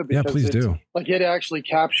to you. Because please do. Like it actually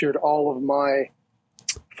captured all of my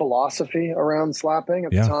philosophy around slapping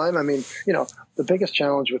at the time. I mean, the biggest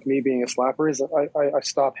challenge with me being a slapper is I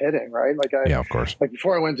stopped hitting, right? Like of course. Like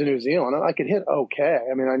before I went to New Zealand, I could hit okay.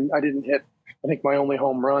 I mean, I didn't hit. I think my only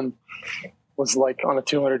home run was like on a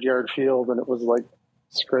 200-yard field, and it was like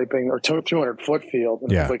scraping, or 200-foot field,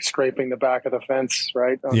 and it was like scraping the back of the fence,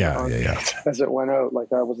 right? As it went out.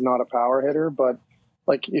 Like I was not a power hitter, but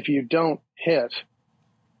like if you don't hit,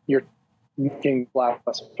 you're making less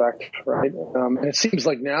effect, right? And it seems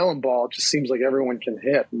like now in ball, it just seems like everyone can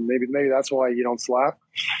hit, and maybe that's why you don't slap.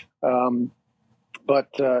 But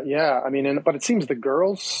I mean, but it seems the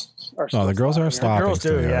girls are. No, the girls are slapping. Girls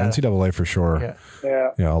do, NCAA for sure.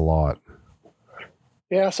 Yeah, a lot.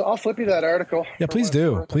 Yeah, so I'll flip you that article. Yeah, please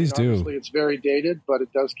do. Please do. Obviously, it's very dated, but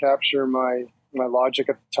it does capture my logic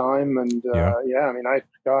at the time. And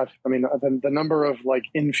I mean, the number of like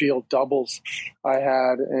infield doubles I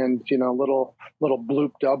had, and little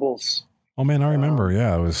bloop doubles. Oh man, I remember.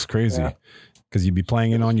 It was crazy because you'd be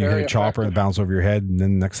playing you hit a chopper and bounce over your head, and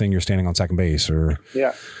then next thing you're standing on second base, or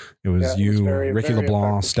it was you, Ricky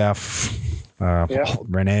LeBlanc, Steph,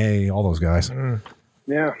 Renee, all those guys.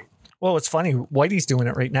 Yeah. Well, it's funny. Whitey's doing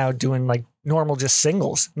it right now, doing like normal, just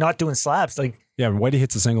singles, not doing slaps. Like, Whitey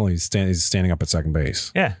hits a single, he's standing up at second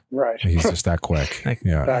base. Yeah, right. He's just that quick.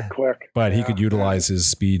 That quick. But he could utilize his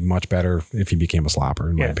speed much better if he became a slapper,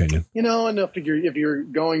 in my opinion. And if you're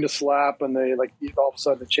going to slap and they like all of a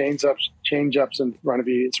sudden the change ups in front of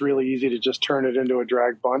you, it's really easy to just turn it into a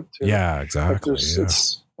drag bunt. Too. Yeah, exactly.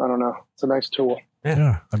 It's I don't know. It's a nice tool.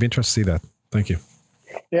 Yeah, I'd be interested to see that. Thank you.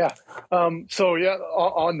 Yeah. On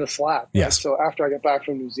the slap. Yes. Right? So after I got back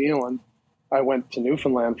from New Zealand, I went to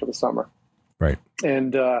Newfoundland for the summer. Right.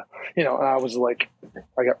 And, I was like,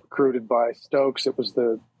 I got recruited by Stokes. It was they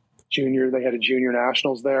had a junior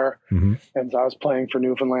nationals there. Mm-hmm. And I was playing for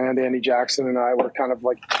Newfoundland. Andy Jackson and I were kind of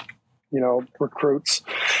like, recruits,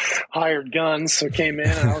 hired guns. So came in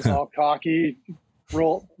and I was all cocky,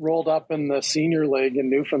 rolled up in the senior league in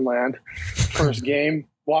Newfoundland. First game.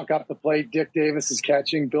 Walk up the plate. Dick Davis is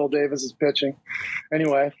catching. Bill Davis is pitching.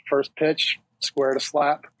 Anyway, first pitch, square to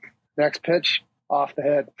slap. Next pitch, off the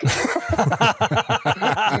head.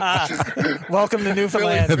 Welcome to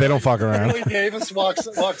Newfoundland. They don't fuck around. Billy Davis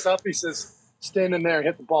walks up. He says, "Stand in there,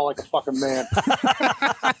 hit the ball like a fucking man."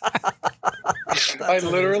 I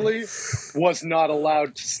literally was not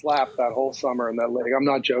allowed to slap that whole summer in that league. I'm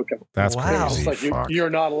not joking. That's crazy. It's like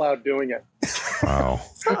you're not allowed doing it. Wow.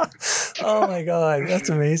 Oh my God, that's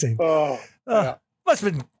amazing. Oh, yeah. Must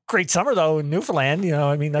have been great summer though in Newfoundland. You know,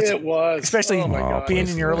 I mean, It was, especially oh my God. being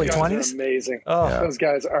in your early Those guys are 20s. amazing. Oh, Yeah. Those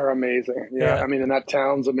guys are amazing. Yeah. Yeah. I mean, and that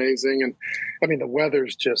town's amazing. And I mean, the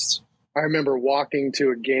weather's just, I remember walking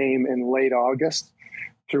to a game in late August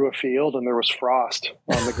through a field and there was frost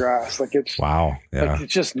on the grass. Like it's, Wow. Yeah. like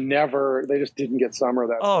it's just never, they just didn't get summer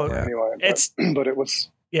that summer yeah. anyway. But it was,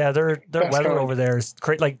 yeah, their Best weather kind. over there is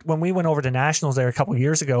great. Like when we went over to Nationals there a couple of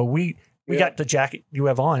years ago, we Yeah. got the jacket you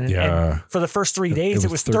have on. And, Yeah. and for the first 3 days,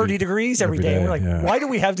 it was 30 degrees every every day. day, We're like, yeah. why do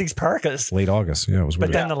we have these parkas? Late August. Yeah, it was But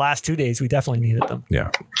weird. then the last 2 days, we definitely needed them.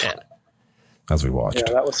 Yeah. Yeah. As we watched.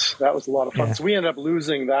 yeah, that was a lot of fun. Yeah. So we ended up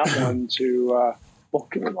losing that one to, well,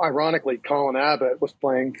 ironically, Colin Abbott was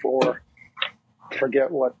playing for, I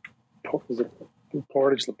forget what, was it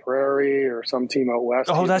Portage La Prairie or some team out west.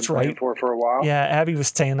 Oh, he'd that's been playing right. for a while. Yeah, Abby was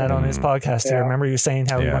saying that on his podcast here. Yeah. Remember you saying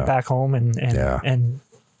how he Yeah. went back home and Yeah.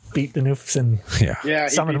 beat the Noofs and Yeah. Yeah, he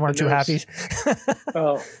some of beat them weren't the too happy. Noofs.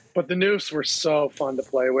 Oh, but the Noofs were so fun to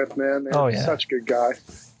play with, man. They Oh, were yeah. such good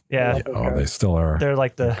guys. Yeah. love those Oh, guys. they still are. They're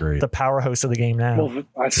like Great. the powerhouse of the game now. Well,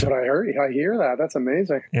 that's what I heard. I hear that. That's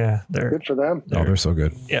amazing. Yeah, they're Good for them. Oh, they're so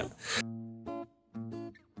good. yeah.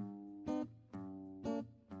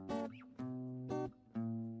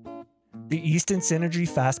 The Easton Synergy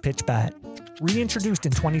Fast Pitch Bat. Reintroduced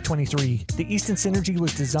in 2023, the Easton Synergy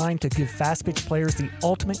was designed to give fast pitch players the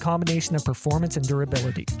ultimate combination of performance and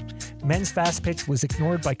durability. Men's fast pitch was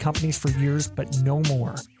ignored by companies for years, but no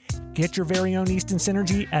more. Get your very own Easton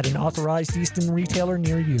Synergy at an authorized Easton retailer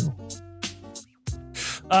near you.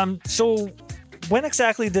 So when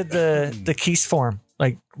exactly did the Keys form?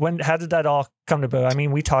 Like how did that all come about? I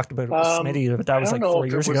mean, we talked about it with Smitty, but that was like 4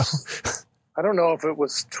 years ago. I don't know if it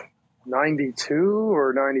was 92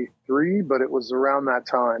 or 93, but it was around that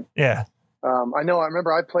time. Yeah. I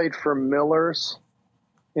remember I played for Millers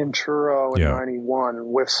in Truro in Yeah.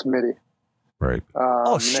 91 with Smitty. Right.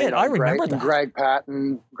 Oh, shit, I remember that. Greg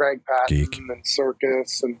Patton Geek. and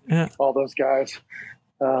Circus and Yeah. all those guys,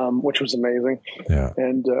 which was amazing. Yeah.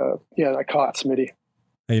 And I caught Smitty.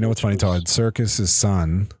 Hey, you know what's funny, Todd? Circus's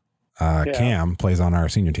son, Cam, plays on our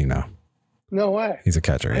senior team now. No way. He's a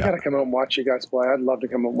catcher. I Yeah. got to come out and watch you guys play. I'd love to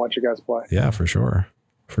come out and watch you guys play. Yeah, for sure.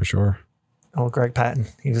 For sure. Oh, Greg Patton.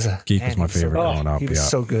 He was a Geek was my he so- favorite growing up. He was Yeah.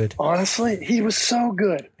 so good. Honestly, he was so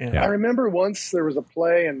good. Yeah. I remember once there was a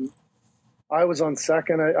play and I was on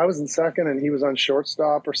second. I was in second and he was on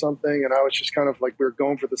shortstop or something. And I was just kind of like, we were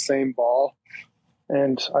going for the same ball.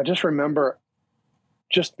 And I just remember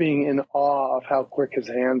just being in awe of how quick his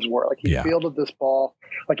hands were. Like he Yeah. fielded this ball,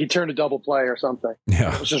 like he turned a double play or something.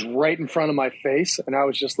 Yeah. It was just right in front of my face. And I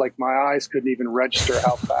was just like, my eyes couldn't even register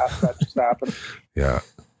how fast that just happened. Yeah.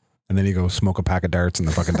 And then you go smoke a pack of darts in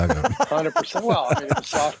the fucking dugout. 100%. Well, I mean, it was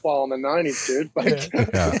softball in the 90s, dude. Like,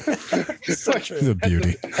 Yeah. it's like He's a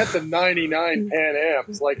beauty. at the 99 Pan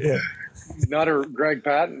Ams, like Nutter Greg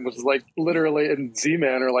Patton was like literally in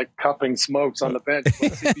Z-Man or like cupping smokes on the bench.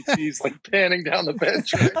 Like CBC's like panning down the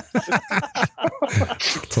bench.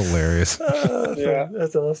 It's hilarious. Yeah.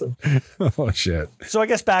 That's awesome. Oh, shit. So I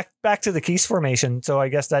guess back to the Keys formation. So I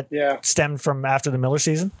guess that Yeah. stemmed from after the Miller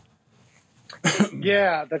season.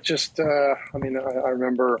 Yeah, that just, I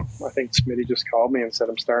remember, I think Smitty just called me and said,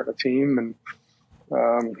 I'm starting a team. And,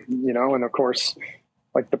 and of course,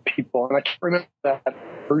 like the people, and I can't remember that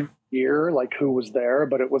first year, like who was there,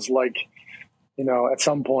 but it was like, at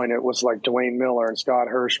some point it was like Dwayne Miller and Scott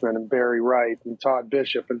Hirschman and Barry Wright and Todd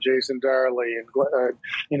Bishop and Jason Darley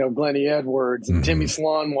and, Glennie Edwards and Timmy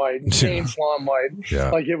Slonwhite and Shane Slonwhite. Yeah.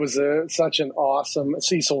 Like it was such an awesome,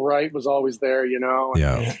 Cecil Wright was always there, and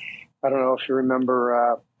Yeah. I don't know if you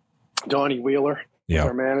remember Donnie Wheeler, Yeah.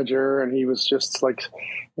 our manager, and he was just like,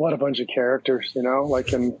 what a bunch of characters,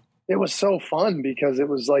 and it was so fun because it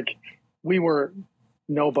was like we were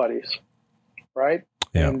nobodies, right?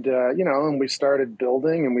 Yeah. And and we started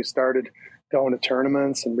building and we started going to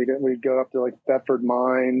tournaments, and we'd go up to like Bedford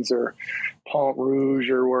Mines or Pont Rouge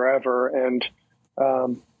or wherever, and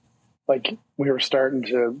like we were starting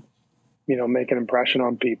to make an impression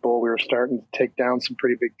on people. We were starting to take down some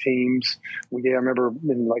pretty big teams. I remember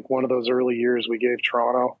in like one of those early years, we gave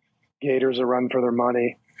Toronto Gators a run for their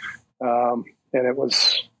money. And it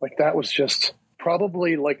was like, that was just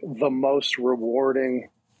probably like the most rewarding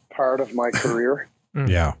part of my career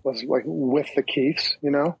Yeah. was like with the Keiths,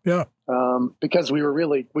 Yeah. because we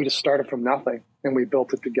just started from nothing and we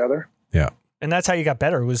built it together. Yeah. And that's how you got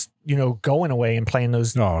better was, going away and playing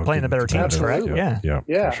the better teams, correct? Absolutely. Yeah.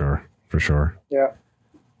 Yeah. For sure. Yeah.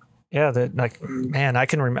 Yeah. That like, man, I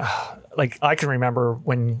can remember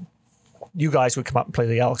when you guys would come up and play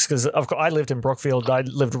the Elks because of course I lived in Brookfield. I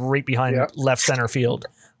lived right behind left center field,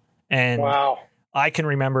 and I can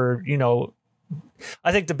remember,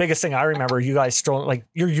 I think the biggest thing I remember, you guys strolling, like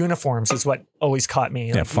your uniforms is what always caught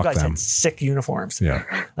me. Like, fuck you guys them. had sick uniforms. Yeah.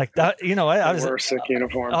 Like that, I was sick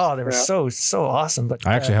uniforms. Oh, they were so awesome. But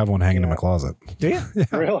I actually have one hanging in my closet. Do you? Yeah.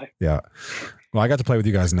 Really? Yeah. Well, I got to play with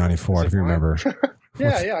you guys in '94, if you remember.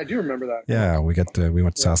 Yeah, I do remember that. Yeah, we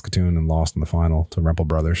went to Saskatoon and lost in the final to Rempel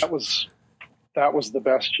Brothers. That was the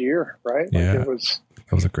best year, right? Yeah.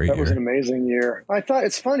 That was a great year. That was an amazing year. I thought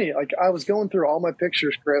it's funny. Like I was going through all my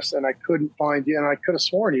pictures, Chris, and I couldn't find you, and I could have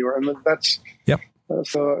sworn you were. And that's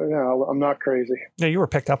so I'm not crazy. Yeah, you were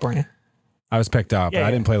picked up, weren't you? I was picked up. I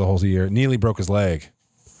didn't play the whole year. Neely broke his leg.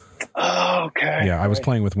 Oh, okay. Yeah, I was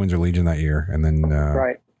playing with Windsor Legion that year, and then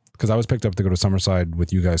because I was picked up to go to Summerside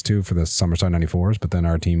with you guys too for the Summerside '94s, but then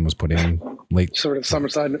our team was put in late. Sort of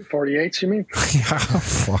Summerside 48s, you mean? Yeah,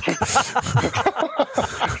 fuck.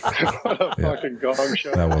 What a fucking gong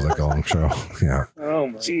show. That was a gong show. Yeah. Oh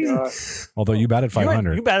my god. Although you batted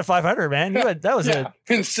 500. You batted 500, man. That was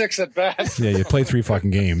in 6 at bats. Yeah, you played 3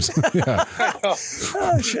 fucking games. Yeah.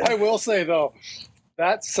 I will say though,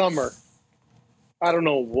 that summer, I don't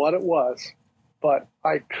know what it was, but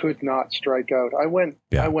I could not strike out. I went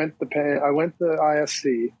to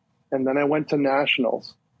ISC, and then I went to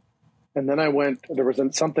Nationals, and then there was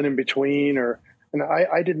something in between, and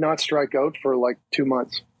I did not strike out for like 2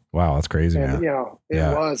 months. Wow, that's crazy, man. It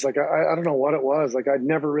was like, I don't know what it was. Like I'd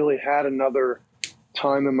never really had another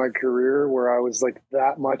time in my career where I was like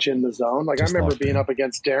that much in the zone. Like I remember being up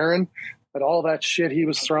against Darren and all that shit he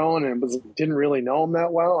was throwing, and didn't really know him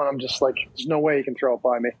that well. And I'm just like, there's no way he can throw it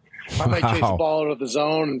by me. I might chase the ball out of the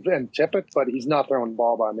zone and tip it, but he's not throwing the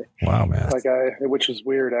ball by me. Wow, man. Which was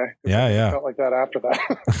weird, eh? Yeah. I felt like that after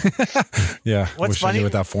that. Yeah. What's funny? I knew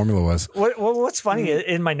what that formula was. What's funny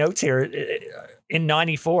in my notes here in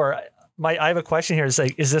 '94, I have a question here. It's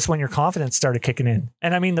like, is this when your confidence started kicking in?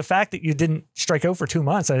 And I mean, the fact that you didn't strike out for 2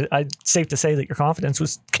 months, I'd safe to say that your confidence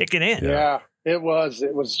was kicking in. Yeah, it was.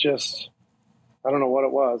 It was just, I don't know what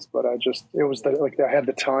it was, but I had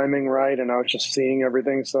the timing right, and I was just seeing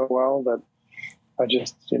everything so well that I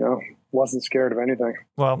just, wasn't scared of anything.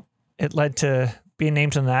 Well, it led to being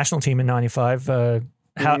named to the national team in '95.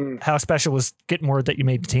 How special was getting word that you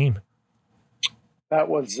made the team? That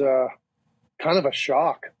was kind of a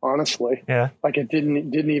shock, honestly. Yeah. Like it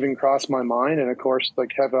didn't even cross my mind, and of course,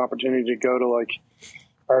 like have the opportunity to go to like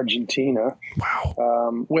Argentina.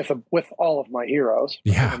 Wow. With all of my heroes.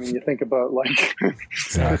 Yeah. I mean, you think about like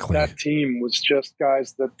exactly. that team was just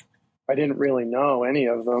guys that I didn't really know any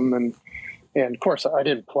of them, and of course I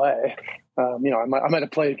didn't play. I might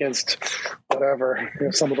have played against whatever,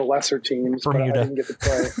 some of the lesser teams, Bermuda. but I didn't get to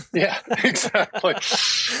play. Yeah, exactly.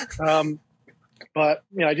 But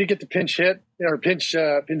I did get to pinch hit or pinch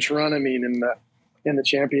run. I mean, in the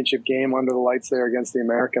championship game under the lights there against the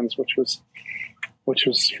Americans, which was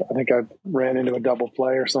I think I ran into a double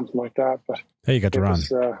play or something like that. But hey, you got to run.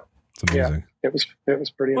 It's amazing. Yeah, it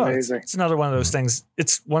was pretty amazing. It's another one of those things.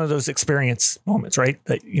 It's one of those experience moments, right?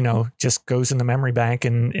 That just goes in the memory bank,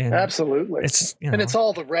 and absolutely. It's and it's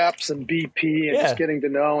all the reps and BP and just getting to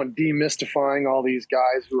know and demystifying all these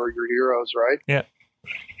guys who are your heroes, right? Yeah.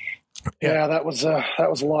 Yeah, that was a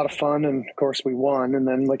lot of fun, and of course we won. And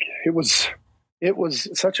then it was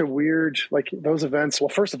such a weird, like those events. Well,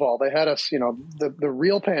 first of all, they had us, the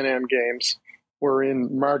real Pan Am games were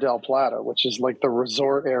in Mar del Plata, which is like the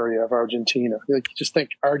resort area of Argentina. Like, just think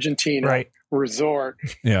Argentina, right. Resort.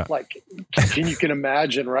 Yeah. Like, you can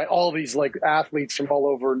imagine, right? All these like athletes from all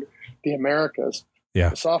over the Americas. Yeah.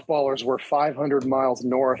 The softballers were 500 miles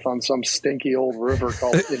north on some stinky old river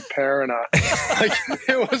called in Paraná. Like,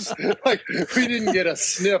 it was like we didn't get a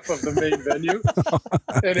sniff of the main venue,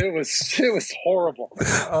 and it was horrible.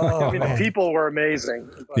 I mean, the people were amazing.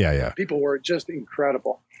 Yeah. People were just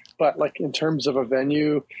incredible. But like in terms of a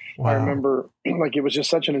venue, I remember like it was just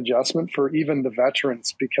such an adjustment for even the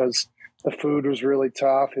veterans because the food was really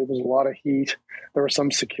tough. It was a lot of heat. There were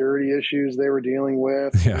some security issues they were dealing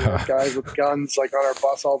with. Yeah. We had guys with guns like on our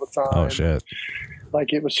bus all the time. Oh shit!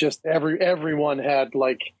 Like it was just everyone had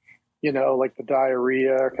like like the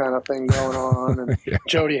diarrhea kind of thing going on, and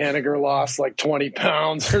Jody Henniger lost like 20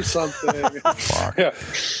 pounds or something. Fuck. Yeah.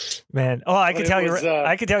 Man, I can tell you.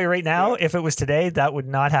 I can tell you right now, if it was today, that would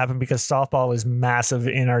not happen because softball is massive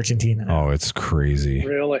in Argentina. Oh, it's crazy.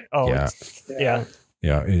 Really? Oh, yeah. Yeah.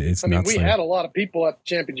 Yeah, it's I mean, nuts. we had a lot of people at the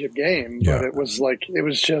championship game, but it was like, it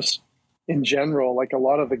was just, in general, like a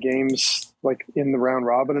lot of the games, like in the round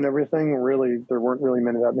robin and everything, really, there weren't really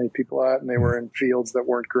that many people at, and they were in fields that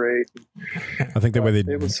weren't great. I think the way they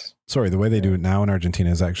do it now in Argentina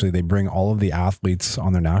is actually they bring all of the athletes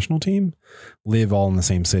on their national team live all in the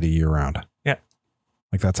same city year round. Yeah.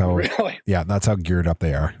 Like that's how, that's how geared up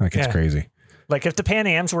they are. Like it's crazy. Like if the Pan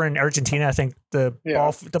Ams were in Argentina, I think the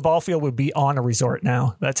ball field would be on a resort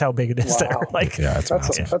now. That's how big it is there. Like, that's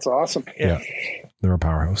awesome. Yeah. They're a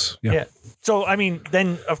powerhouse. Yeah. So, I mean,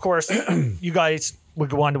 then of course you guys would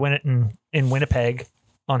go on to win it in Winnipeg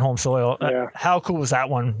on home soil. How cool was that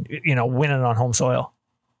one? Winning on home soil.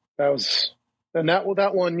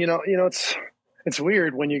 That one, it's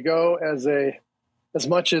weird when you go as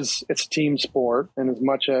much as it's team sport and as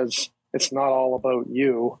much as it's not all about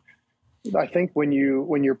you. I think when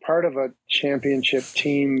you're part of a championship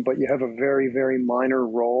team, but you have a very, very minor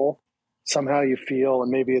role, somehow you feel,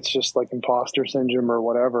 and maybe it's just like imposter syndrome or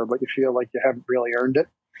whatever, but you feel like you haven't really earned it.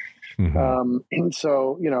 Mm-hmm. And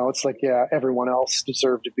so, it's like, everyone else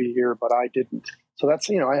deserved to be here, but I didn't. So that's,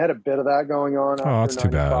 I had a bit of that going on. Oh, that's too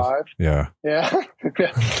bad. Yeah. Yeah.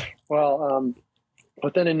 Well,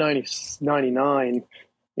 but then in 99,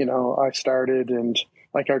 I started, and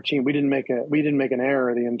like our team, we didn't make an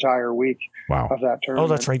error the entire week of that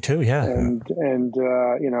tournament. Oh, that's right too. Yeah. And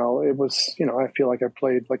it was, I feel like I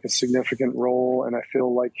played like a significant role, and I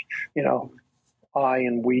feel like,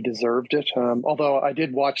 we deserved it. Although I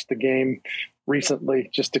did watch the game recently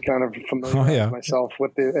just to kind of familiarize myself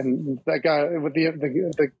with that guy with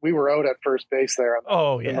the we were out at first base there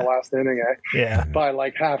in the last inning by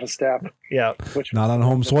like half a step, which not on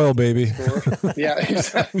home soil, baby. Yeah,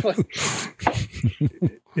 exactly.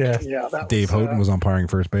 Dave Houghton was umpiring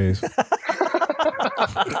first base.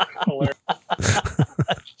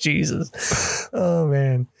 Jesus. Oh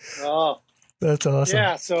man. That's awesome.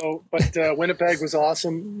 Yeah. So, but Winnipeg was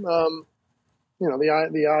awesome. The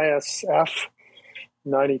ISF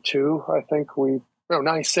 92, I think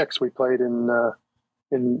 96 we played in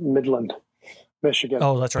Midland, Michigan.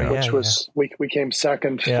 Oh, that's right. Which was we came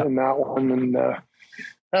second in that one, and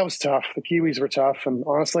that was tough. The Kiwis were tough, and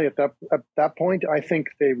honestly, at that point, I think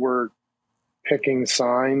they were picking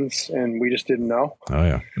signs, and we just didn't know. Oh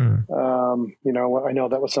yeah. I know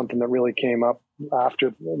that was something that really came up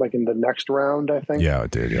after, like in the next round, I think. Yeah,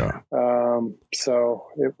 it did. Yeah. So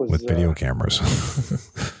it was with video cameras.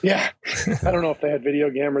 Yeah, I don't know if they had video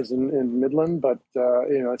cameras in Midland, but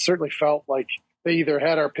it certainly felt like they either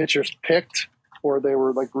had our pitchers picked or they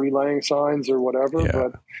were like relaying signs or whatever. Yeah.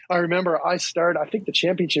 But I remember I think the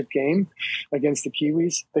championship game against the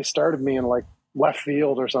Kiwis, they started me in like left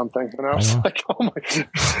field or something, and I was like, "Oh my!"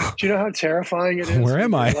 Do you know how terrifying it is? Where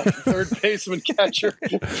am I? Like third baseman catcher,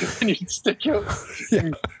 and you stick out.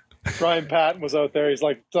 Yeah. Brian Patton was out there. He's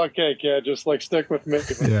like, "It's okay, kid. Just like stick with me."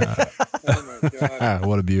 Yeah. Oh my god!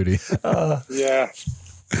 What a beauty. Yeah.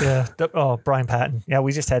 Yeah. Oh, Brian Patton. Yeah,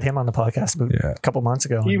 we just had him on the podcast a couple months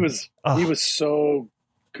ago. He was so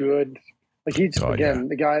good. Like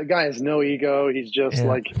the guy has no ego. He's just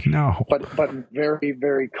but very,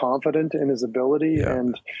 very confident in his ability. Yeah.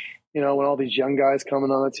 And, when all these young guys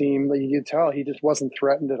coming on the team, you could tell he just wasn't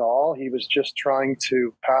threatened at all. He was just trying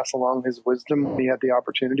to pass along his wisdom when he had the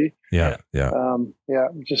opportunity. Yeah. Yeah. And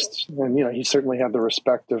he certainly had the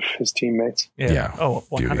respect of his teammates. Yeah. Oh,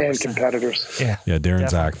 100%. And competitors. Yeah. Yeah. Darren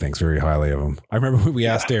Zach thinks very highly of him. I remember we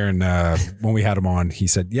asked Darren when we had him on, he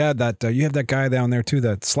said, you have that guy down there too,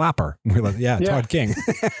 that slapper. And we're like, Todd King.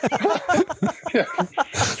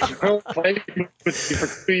 Played with me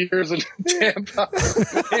for 2 years in Tampa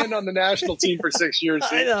and on the national team for 6 years.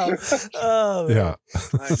 I know. Oh, yeah.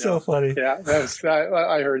 So funny. Yeah.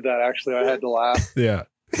 I heard that actually. I had to laugh. Yeah.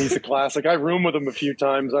 He's a classic. I roomed with him a few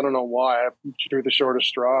times. I don't know why. I drew the shortest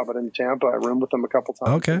straw, but in Tampa, I roomed with him a couple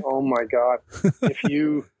times. Okay. Oh my God. If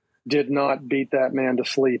you did not beat that man to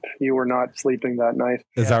sleep, you were not sleeping that night.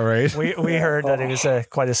 Is that right? We heard that he was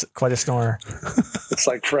quite a snorer. It's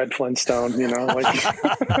like Fred Flintstone, like.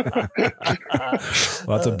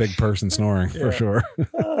 Well, that's a big person snoring for sure.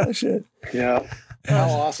 Oh shit! Yeah. How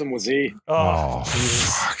awesome was he? Oh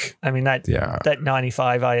fuck! I mean that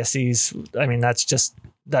 95 ISCs. I mean that's just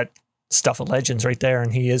that stuff of legends right there,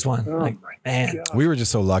 and he is one. Oh man, God. We were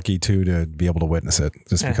just so lucky too to be able to witness it,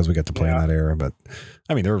 just because we got to play in that era. But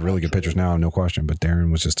I mean, there were really good pitchers now, no question. But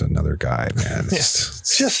Darren was just another guy, man.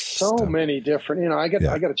 It's just so many different. I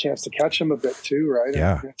got a chance to catch him a bit too, right?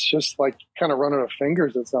 Yeah, and it's just like kind of running our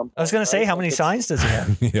fingers at some point. I was going to say, how many signs does he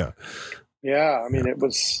have? Yeah. Yeah, I mean, it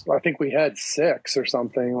was, I think we had 6 or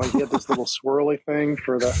something. Like, he had this little swirly thing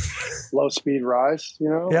for the low speed rise,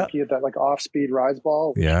 Yeah. Like he had that like off speed rise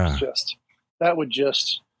ball. Which yeah. that would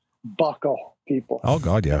just buckle people. Oh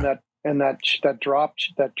God, yeah. And and that drop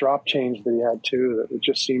change that he had too, that it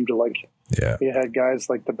just seemed to like, he had guys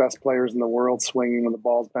like the best players in the world swinging when the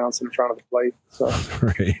ball's bouncing in front of the plate. So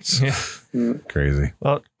right. Crazy.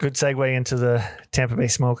 Well, good segue into the Tampa Bay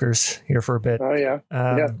Smokers here for a bit. Oh yeah.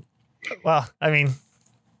 Well, I mean,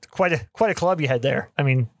 quite a club you had there. I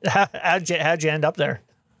mean, how'd you end up there?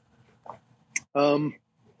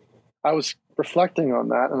 I was reflecting on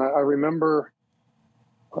that, and I remember,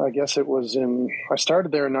 I guess it was I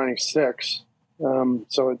started there in 96.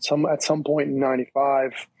 So at some point in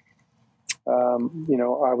 95,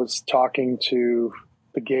 I was talking to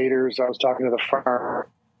the Gators. I was talking to the farm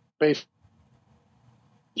base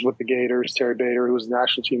with the Gators, Terry Bader, who was the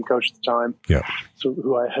national team coach at the time. Yeah. So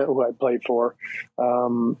who I played for,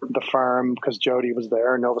 the farm, because Jody was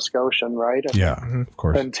there, Nova Scotian, right? And, of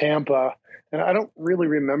course. And Tampa. And I don't really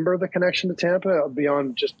remember the connection to Tampa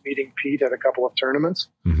beyond just meeting Pete at a couple of tournaments.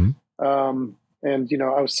 Mm-hmm. And,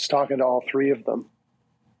 I was just talking to all three of them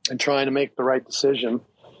and trying to make the right decision,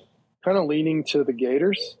 kind of leaning to the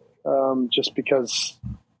Gators, just because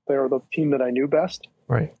they were the team that I knew best.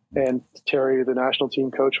 Right. And Terry, the national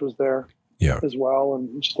team coach, was there as well.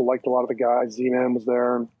 And just liked a lot of the guys. Z-Man was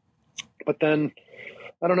there. But then,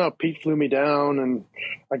 I don't know, Pete flew me down and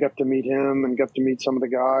I got to meet him and got to meet some of the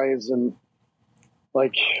guys. And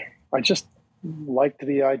like, I just liked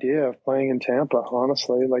the idea of playing in Tampa,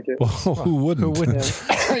 honestly. Like, who wouldn't?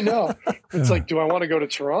 I know. It's like, do I want to go to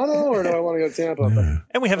Toronto or do I want to go to Tampa? Yeah.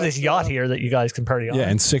 And we have this yacht here that you guys can party on. Yeah,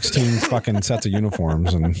 and 16 fucking sets of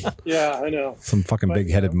uniforms and I know. Some fucking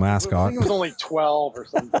big-headed mascot. I think it was only 12 or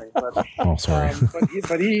something. But, oh, sorry.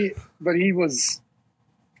 But he was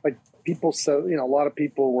like, people said, a lot of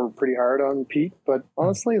people were pretty hard on Pete, but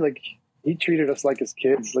honestly, like, he treated us like his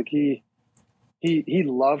kids. Like he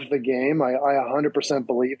loved the game. I 100%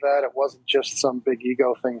 believe that. It wasn't just some big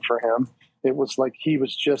ego thing for him. It was like he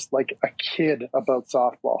was just like a kid about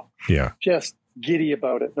softball. Yeah. Just giddy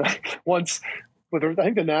about it. Once, I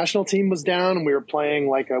think the national team was down and we were playing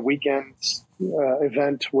like a weekend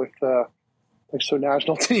event with so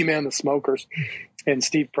national team and the Smokers. And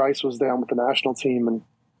Steve Price was down with the national team. And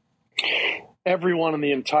everyone in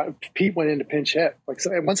the entire Pete went into pinch hit. Like, so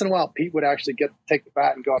once in a while, Pete would actually take the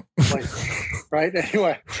bat and go up and play. Right?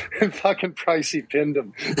 Anyway, and fucking Pricey pinned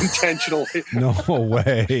him intentionally. No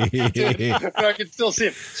way. Dude, I can still see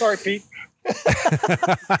it. Sorry, Pete. That's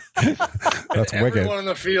wicked. Everyone in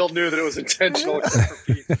the field knew that it was intentional except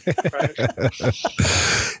for Pete. Right?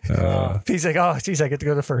 He's like, oh, geez, I get to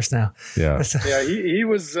go to first now. Yeah. Yeah, he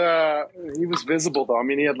was visible though. I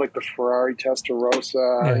mean, he had like the Ferrari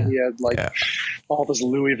Testarossa. Yeah. He had like all this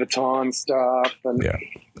Louis Vuitton stuff, and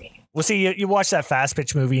Well, see, you watch that Fast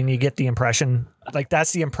Pitch movie and you get the impression, like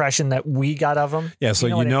that's the impression that we got of him. Yeah, so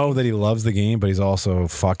you know that he loves the game, but he's also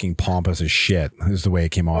fucking pompous as shit. Is the way it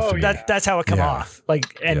came off to me. That's how it come off.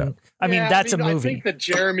 Like, and I mean, that's a movie. I think that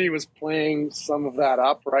Jeremy was playing some of that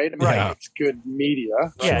up, right? I mean, it's good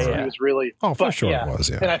media. Yeah, He was really. For sure it was,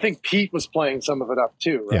 And I think Pete was playing some of it up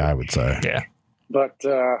too, right? Yeah, I would say. Yeah. But,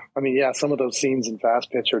 I mean, some of those scenes in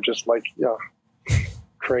Fast Pitch are just like,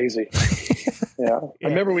 crazy. I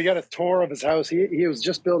remember we got a tour of his house. He was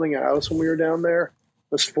just building a house when we were down there.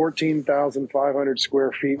 It was 14,500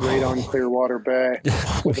 square feet right on Clearwater Bay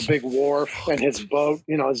with a big wharf, and his boat,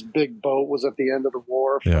 his big boat was at the end of the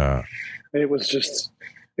wharf. Yeah. And it was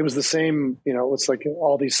the same, it's like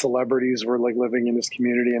all these celebrities were like living in this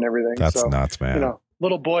community and everything. That's nuts, man.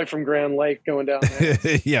 Little boy from Grand Lake going down there.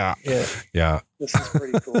 Yeah. This is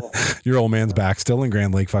pretty cool. Your old man's back still in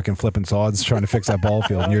Grand Lake fucking flipping sods trying to fix that ball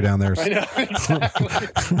field, and you're down there I know,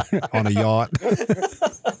 exactly. on a yacht.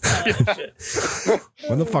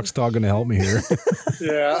 When the fuck's Todd gonna help me here?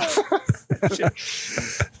 Yeah. But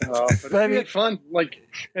we had fun. Like,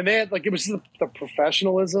 and they had, like, it was the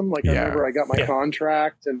professionalism. Like, I remember I got my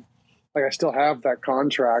contract, and like, I still have that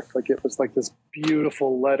contract. Like, it was like this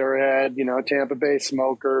beautiful letterhead, Tampa Bay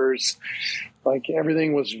Smokers. Like,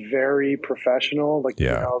 everything was very professional. Like,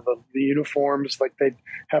 the uniforms, like, they'd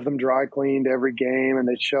have them dry cleaned every game, and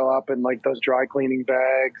they'd show up in like those dry cleaning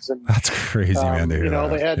bags. And that's crazy, man. To hear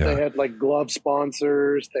that. They had like glove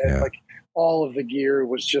sponsors. They had like all of the gear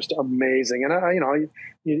was just amazing. And I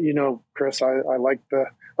Chris, I like the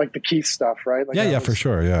Keith stuff, right? Like, for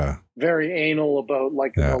sure. Yeah. Very anal about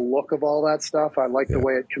like the look of all that stuff. I like the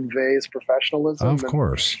way it conveys professionalism. Of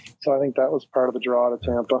course. So I think that was part of the draw to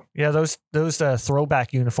Tampa. Yeah, those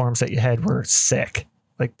throwback uniforms that you had were sick.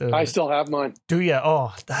 Like I still have mine. Do you?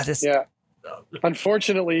 Oh, that is. Yeah.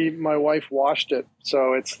 Unfortunately, my wife washed it,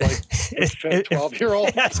 so it's like it's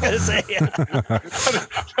 12-year-old. I was going to say, but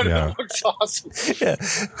it looks awesome. Yeah.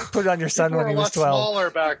 Put it on your son when he was 12. Smaller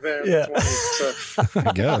back there. Yeah. The 20s, so.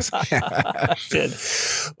 I guess. Good.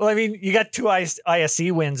 Well, I mean, you got 2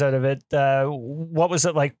 ISC wins out of it. What was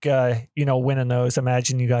it like, winning those?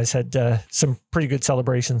 Imagine you guys had some pretty good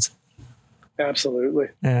celebrations. Absolutely.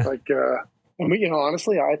 Yeah. Like,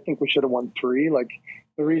 honestly, I think we should have won 3. Like,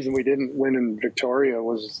 the reason we didn't win in Victoria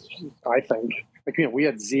was, I think, we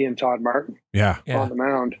had Z and Todd Martin on the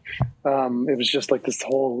mound. It was just like this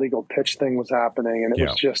whole illegal pitch thing was happening, and it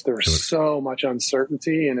was just, there was so much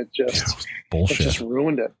uncertainty, and it just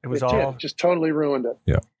ruined it. It just totally ruined it.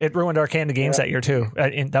 Yeah. It ruined our Canada games that year too.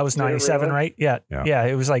 And that was 97, really? Right? Yeah.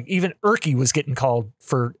 It was like even Erkey was getting called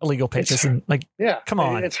for illegal pitches, and like, come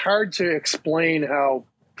on. It's hard to explain how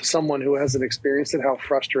someone who hasn't experienced it, how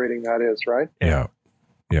frustrating that is, right? Yeah.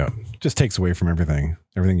 Yeah. Just takes away from everything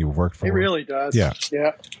you've worked for. It really does. Yeah.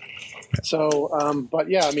 Yeah. So, but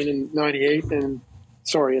yeah, I mean, in 96 and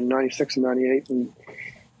 98 and,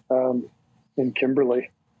 in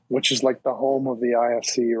Kimberley, which is like the home of the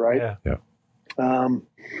IFC, right? Yeah.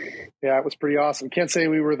 It was pretty awesome. Can't say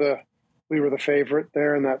we were the favorite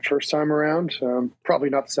there in that first time around. Probably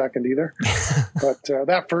not the second either, but,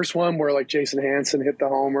 that first one where like Jason Hansen hit the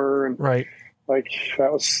homer and like,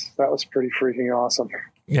 that was pretty freaking awesome.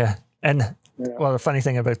 Yeah. And well, the funny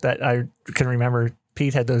thing about that, I can remember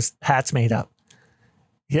Pete had those hats made up.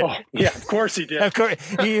 Yeah. Oh, yeah, of course he did. Of course.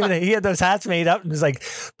 He had those hats made up and was like,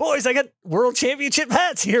 boys, I got world championship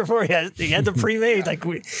hats here for you. He had them pre-made. Like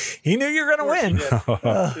he knew you were going to win.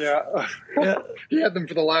 Yeah. He had them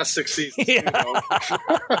for the last 6 seasons. Yeah.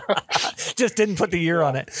 Just didn't put the year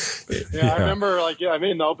on it. Yeah. I remember I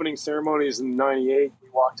mean, the opening ceremonies in 98, we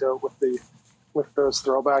walked out with those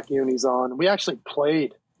throwback unis on. We actually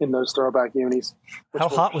played in those throwback unis. How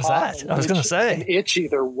hot was that? I was going to say. And itchy,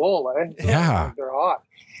 they're wool, eh? Yeah. They're hot.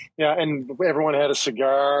 Yeah, and everyone had a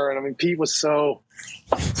cigar, and I mean, Pete was so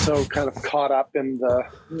kind of caught up in the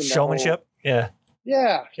showmanship. Yeah,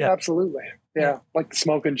 absolutely. Yeah, like the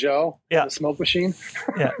Smoking Joe, the smoke machine.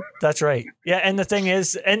 Yeah, that's right. Yeah, and the thing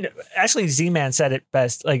is, and actually Z-Man said it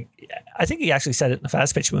best. Like, I think he actually said it in the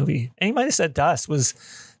Fast Pitch movie, and he might have said to us, was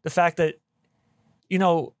the fact that,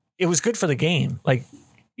 it was good for the game. Like,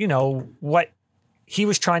 what he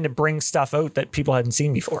was trying to bring stuff out that people hadn't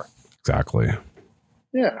seen before. Exactly.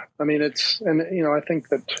 Yeah. I mean, I think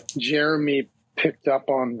that Jeremy picked up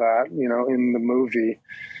on that, in the movie,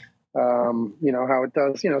 how it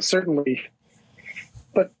does, certainly,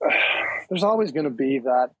 but there's always going to be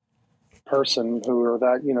that person or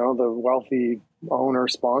that, the wealthy owner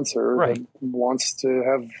sponsor that wants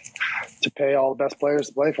to pay all the best players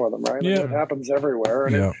to play for them. Right. Yeah. It happens everywhere.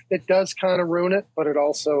 And it does kind of ruin it, but it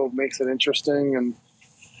also makes it interesting.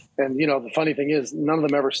 And the funny thing is, none of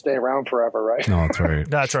them ever stay around forever, right? No, that's right.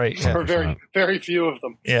 That's right. Yeah. Or very, very few of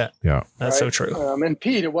them. Yeah. Yeah. That's so true. And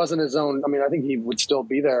Pete, it wasn't his own. I mean, I think he would still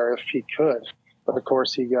be there if he could. But of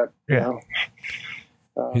course, he got,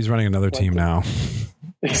 he's running another team now.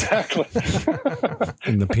 Exactly.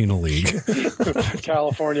 In the penal league.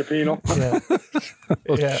 California penal.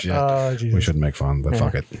 Yeah. Shit. Oh, we shouldn't make fun, but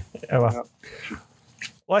fuck it. Oh, well.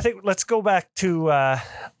 Well, I think let's go back to,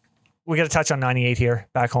 we got to touch on 98 here,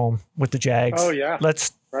 back home with the Jags. Oh yeah.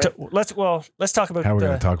 Let's talk about how we're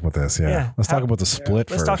going to talk about this. Yeah. Let's talk about the split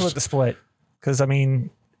first. Let's talk about the split. Because, I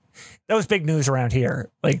mean, that was big news around here.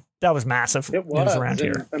 Like, that was massive news around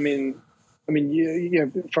here. I mean,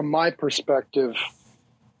 from my perspective,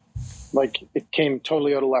 like, it came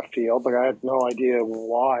totally out of left field. Like, I had no idea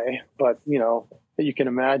why, but you can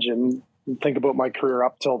imagine, think about my career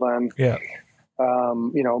up till then. Yeah.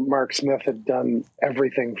 Mark Smith had done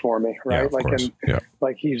everything for me, right?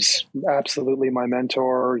 Like he's absolutely my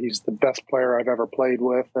mentor. He's the best player I've ever played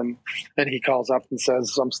with. And he calls up and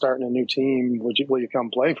says, I'm starting a new team. Will you come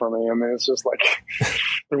play for me? I mean, it's just like,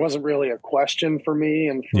 there wasn't really a question for me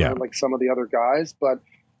and for like some of the other guys, but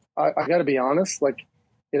I gotta be honest, like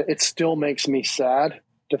it still makes me sad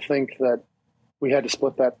to think that we had to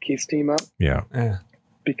split that Keith's team up. Yeah.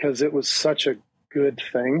 Because it was such a good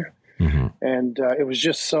thing. Mm-hmm. And it was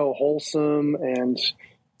just so wholesome and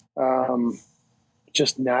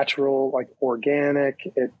just natural, like organic.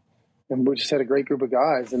 And we just had a great group of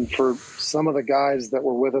guys. And for some of the guys that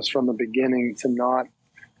were with us from the beginning to not,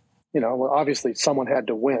 obviously someone had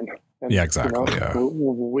to win. And, yeah, exactly.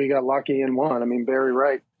 We got lucky and won. I mean, Barry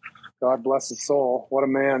Wright God bless his soul. What a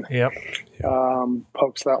man. Yep.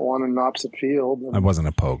 Pokes that one in an opposite field. I wasn't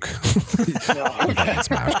a poke. No.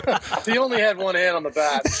 Smashed He only had one hand on the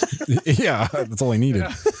bat. it. Yeah, that's all he needed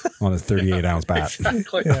on his 38-ounce bat.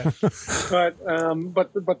 Exactly.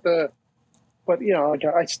 But you know, like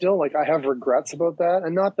I still I have regrets about that,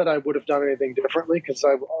 and not that I would have done anything differently, because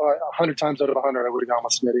 100 times out of 100 I would have gone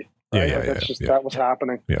with Smitty. Right? That was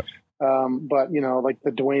happening. Yeah. But you know, like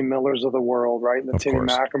the Dwayne Millers of the world, right? And the Timmy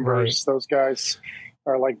McIntyres, those guys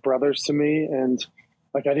are like brothers to me, and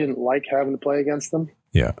like I didn't like having to play against them.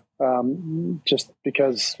 Yeah. Just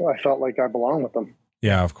because I felt like I belonged with them.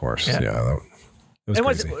 Yeah, of course. Yeah. It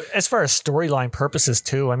was crazy. As far as storyline purposes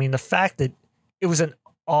too, I mean, the fact that it was an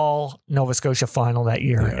all Nova Scotia final that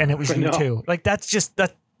year, and it was you too. Like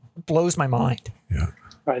that blows my mind. Yeah.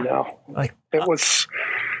 I know. Like it was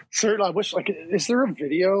certain. I wish, is there a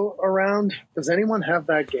video around? Does anyone have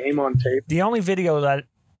that game on tape? The only video that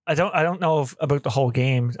I don't know about the whole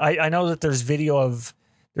game. I know that there's video of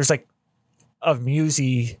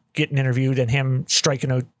Musey getting interviewed and him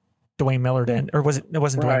striking out Dwayne Miller then, or was it? It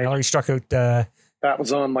wasn't Dwayne Miller. He struck out. That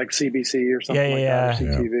was on like CBC or something that. Or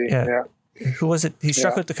CTV. Yeah. Who was it? He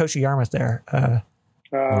struck out the coach of Yarmouth there.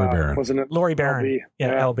 Laurie Barron. Wasn't it? Laurie Barron.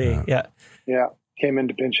 LB. LB. Yeah. Came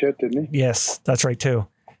into pinch hit, didn't he? Yes, that's right too.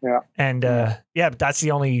 Yeah. And but that's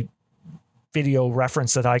the only video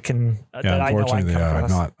reference that I can. Unfortunately,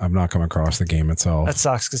 I've not come across the game itself. That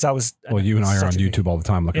sucks because that was. Well, you and I are on YouTube all the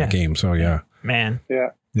time looking at games, so yeah. Man. Yeah.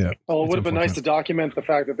 Yeah. Well, it would have been nice to document the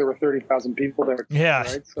fact that there were 30,000 people there. Yeah.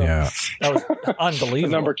 Right? So Yeah. That was unbelievable.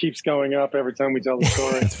 The number keeps going up every time we tell the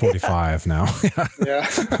story. It's 45 now. Yeah. Yeah.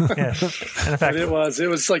 And in fact, it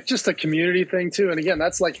was like just a community thing too. And again,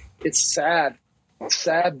 that's like, it's sad. It's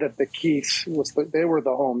sad that the Keiths they were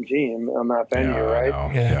the home team on that venue,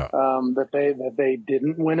 right? Yeah. That they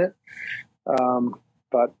didn't win it.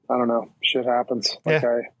 But I don't know. Shit happens.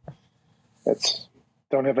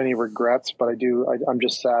 Don't have any regrets, but I'm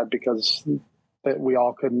just sad because that we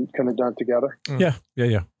all couldn't have done it together. Yeah.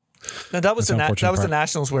 No, that was the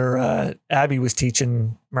Nationals where Abby was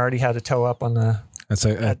teaching Marty how to toe up on the. That's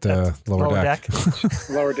at the lower deck.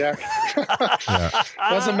 Lower deck.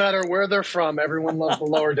 Doesn't matter where they're from. Everyone loves the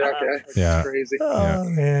lower deck. Yeah. Crazy. Oh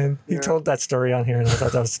man, he told that story on here, and I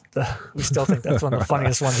thought that was we still think that's one of the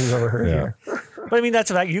funniest ones we've ever heard here. But I mean, that's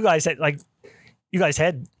the fact you guys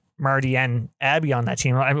had Marty and Abby on that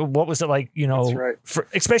team. I mean, what was it like? You know,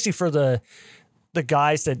 especially for the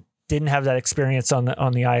guys that didn't have that experience on the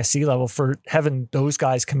ISC level, for having those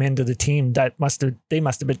guys come into the team, they must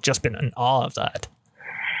have been in awe of that.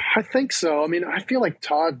 I think so. I mean, I feel like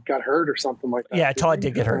Todd got hurt or something like that. Yeah, Todd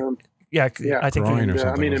did get hurt. I think.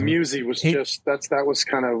 I mean, Musey was that was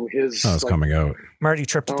kind of his. That was coming out. Marty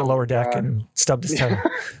tripped at the lower deck and stubbed his toe.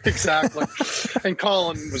 Exactly. And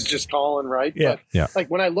Colin was just Colin, right? Yeah. But, like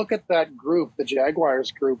when I look at that group, the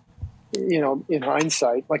Jaguars group, you know, in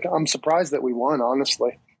hindsight, like I'm surprised that we won.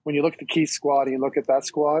 Honestly, when you look at the Keith squad and you look at that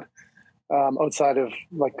squad, outside of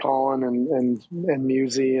like Colin and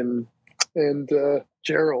Musey and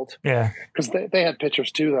Gerald, because they had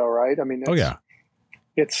pitchers too, though, right? I mean,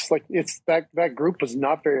 it's like that group was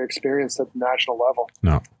not very experienced at the national level.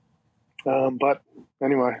 No. But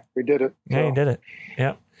anyway, we did it. Yeah, you did it.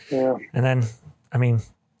 Yeah. Yeah. And then, I mean,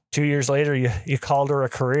 2 years later, you called her a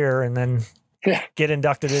career, and then get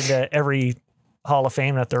inducted into every Hall of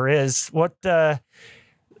Fame that there is. What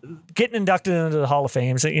getting inducted into the Hall of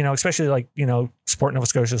Fame, you know, especially like, you know, Sport Nova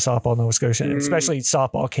Scotia, Softball Nova Scotia, especially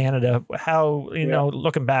Softball Canada. How, you know,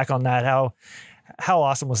 looking back on that, how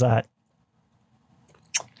awesome was that?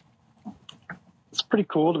 It's pretty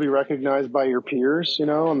cool to be recognized by your peers, you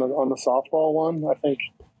know, on the softball one. I think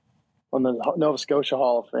on the Nova Scotia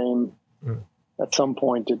Hall of Fame, at some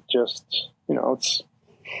point it just, you know,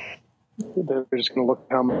 they're just going to look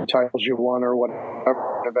at how many titles you won or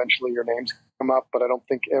whatever, and eventually your names come up. But I don't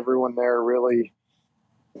think everyone there really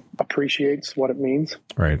appreciates what it means.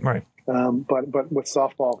 Right. But with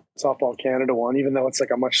Softball Canada one, even though it's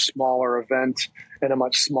like a much smaller event and a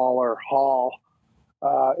much smaller hall,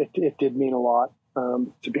 it did mean a lot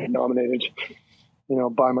to be nominated, you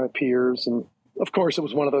know, by my peers. And of course, it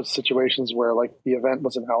was one of those situations where like the event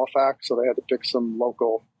was in Halifax, so they had to pick some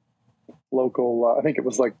local. I think it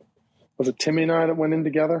was it Timmy and I that went in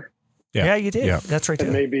together? Yeah, you did. Yeah. That's right.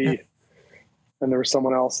 And maybe, and there was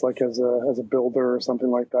someone else like as a builder or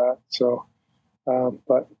something like that. So,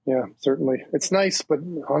 but yeah, certainly it's nice. But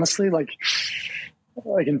honestly, like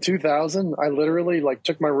in 2000, I literally like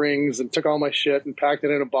took my rings and took all my shit and packed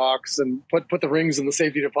it in a box and put the rings in the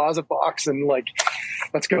safety deposit box and like,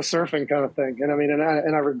 let's go surfing kind of thing. And I mean, and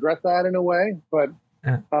I regret that in a way, but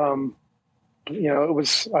it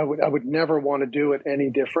was, I would never want to do it any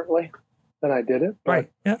differently than I did it. But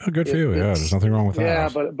Right. Yeah. Oh, good for you. Yeah. There's nothing wrong with that. yeah,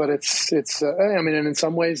 but it's I mean, and in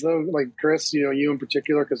some ways though, like Chris, you in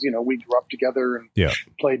particular, because we grew up together and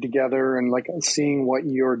played together, and like seeing what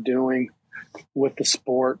you're doing with the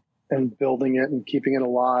sport and building it and keeping it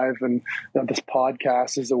alive, and this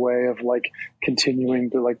podcast is a way of like continuing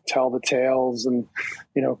to like tell the tales and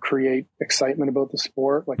create excitement about the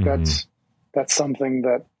sport. Like that's something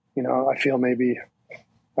that I feel maybe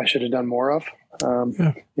I should have done more of.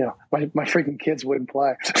 My freaking kids wouldn't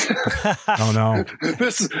play. Oh no.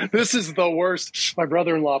 This is the worst. My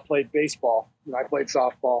brother-in-law played baseball and I played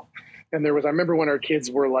softball. And I remember when our kids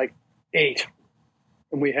were like 8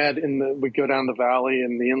 and we go down the valley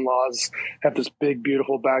and the in-laws have this big,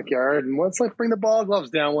 beautiful backyard. And let's bring the ball gloves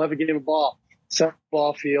down. We'll have a game of ball. Set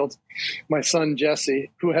ball field. My son,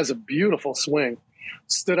 Jesse, who has a beautiful swing,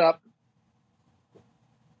 stood up,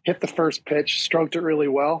 hit the first pitch, stroked it really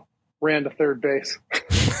well, ran to third base.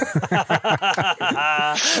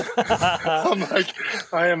 I'm like,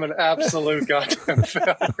 I am an absolute goddamn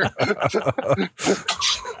failure.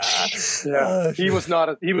 He was not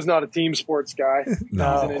a team sports guy.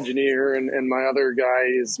 No. He's an engineer, and my other guy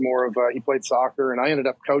is more of he played soccer, and I ended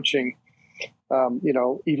up coaching,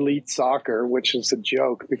 elite soccer, which is a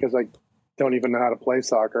joke because I don't even know how to play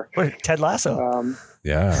soccer. Wait, Ted Lasso.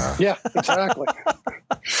 Yeah. Yeah, exactly.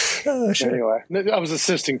 Oh, sure. Anyway, I was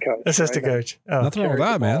assistant coach. Coach. Oh. Nothing wrong with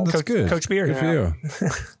that, man. That's good. Coach Beard. Good for you.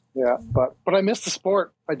 Yeah, but I miss the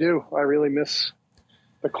sport. I do. I really miss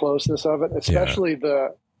the closeness of it, especially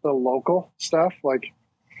the local stuff. Like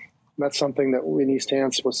that's something that in East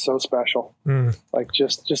Hants was so special. Like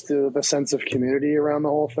just the sense of community around the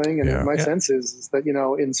whole thing. And my sense is that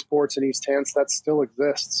in sports in East Hants that still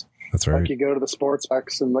exists. That's right. Like you go to the sports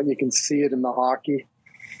X and you can see it in the hockey.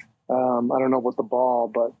 I don't know about the ball,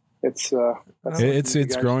 but it's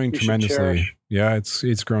growing tremendously. Yeah,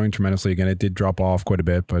 it's growing tremendously again. It did drop off quite a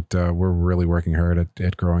bit, but we're really working hard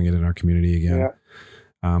at growing it in our community again.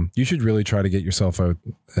 Yeah. You should really try to get yourself out.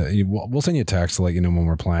 We'll send you a text to let you know when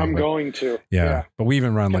we're playing. I'm going to. Yeah, but we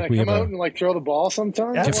even run Can I come out and throw the ball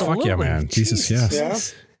sometime? Yeah, fuck yeah, man. Jesus, yes.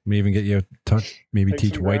 Yeah. May even get you maybe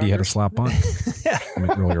teach Whitey how to slap bunt.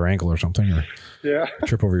 Roll your ankle or something, or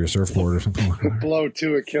trip over your surfboard or something. Blow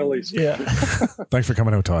 2 Achilles. Yeah. Thanks for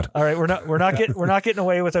coming out, Todd. All right, we're not getting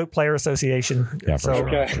away without player association. Yeah, so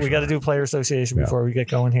for sure. We got to do player association before we get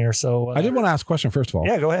going here. So I did want to ask a question first of all.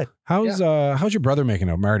 Yeah, go ahead. How's your brother making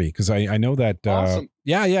out, Marty? Because I know that. Awesome.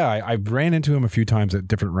 I've ran into him a few times at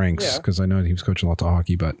different rinks because I know he was coaching lots of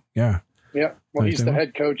hockey. But yeah. Well, he's the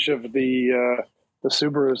head coach of the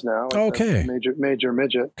Subarus now. Okay. Major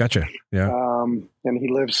midget. Gotcha. Yeah. And he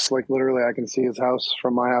lives literally I can see his house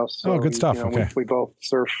from my house. So good stuff. Okay. We both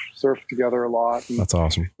surf together a lot. And that's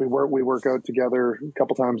awesome. We work out together a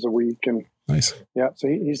couple times a week and nice. Yeah. So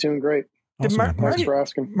he's doing great. Awesome. Thanks for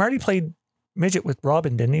asking. Marty played midget with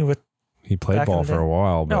Robin, didn't he? He played ball for a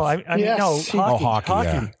while. But... No, I mean, yes. hockey.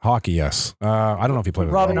 Yeah. Hockey, yes. I don't know if he played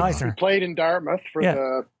with Robin Eisner. He played in Dartmouth for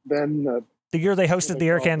the year they hosted the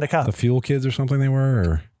Air Canada Cup. The Fuel Kids or something they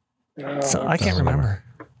were? So I can't remember.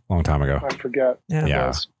 Long time ago. I forget.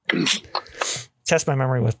 Yeah. Test my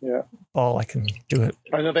memory with ball. I can do it.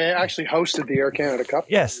 I know they actually hosted the Air Canada Cup.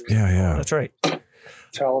 Yes. Yeah. That's right.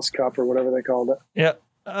 Talus Cup or whatever they called it. Yeah.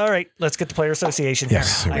 All right. Let's get the player association here.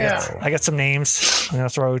 Yes. I got some names. I'm going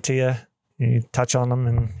to throw it to you. You touch on them,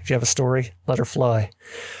 and if you have a story, let her fly.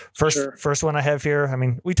 First one I have here. I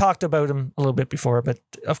mean, we talked about him a little bit before, but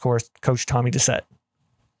of course, Coach Tommy Doucette.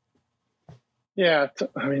 Yeah,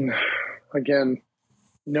 I mean, again,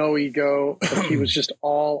 no ego. He was just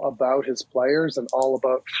all about his players and all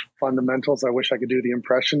about fundamentals. I wish I could do the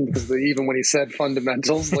impression because even when he said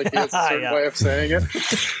fundamentals, like he has a certain way of saying it.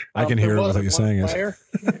 I can hear it without you saying it.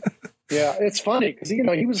 Yeah, it's funny because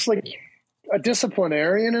he was like a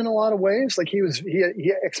disciplinarian in a lot of ways. Like he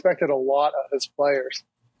expected a lot of his players,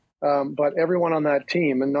 but everyone on that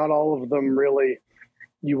team, and not all of them really,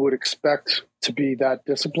 you would expect to be that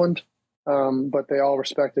disciplined. But they all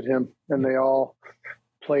respected him, and they all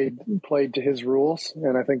played to his rules,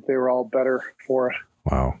 and I think they were all better for it.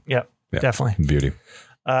 Wow. Yep, definitely. Beauty.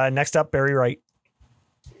 Next up, Barry Wright.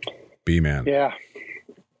 B-man. Yeah.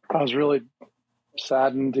 I was really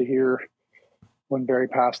saddened to hear when Barry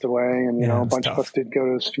passed away, and a bunch of us did go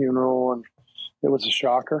to his funeral, and it was a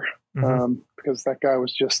shocker because that guy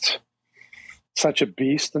was just such a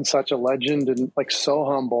beast and such a legend and like so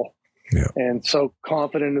humble. Yeah. And so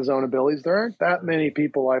confident in his own abilities. There aren't that many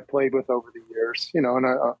people I've played with over the years, and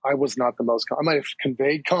I was not the most, I might have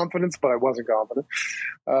conveyed confidence, but I wasn't confident.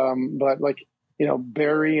 But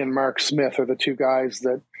Barry and Mark Smith are the two guys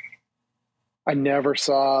that I never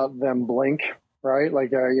saw them blink. Right.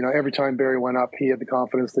 Like, every time Barry went up, he had the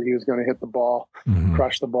confidence that he was going to hit the ball,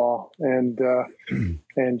 crush the ball. And in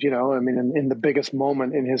the biggest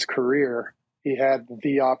moment in his career, he had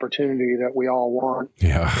the opportunity that we all want.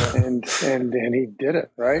 Yeah. And he did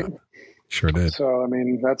it. Right. Sure did. So, I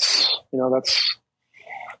mean, that's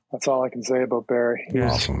all I can say about Barry. He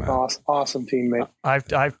was Awesome, man. Awesome teammate.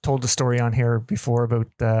 I've told the story on here before about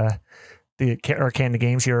the Canada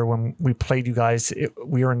Games here when we played you guys.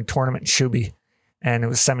 We were in a tournament in Shuby, and it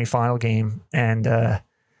was a semifinal game. And the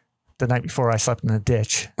night before, I slept in a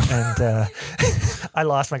ditch, and I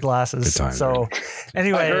lost my glasses. Good time, so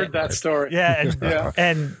anyway, I heard that story. Yeah,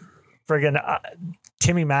 and friggin'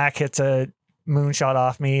 Timmy Mack hits a moonshot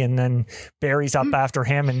off me, and then Barry's up after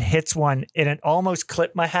him and hits one, and it almost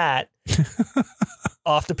clipped my hat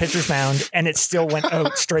off the pitcher's mound, and it still went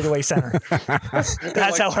out straight away center.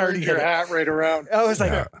 That's how hard he hit your it. hat right around. I was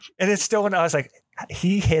like, and it still went. I was like,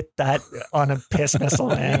 he hit that on a piss missile,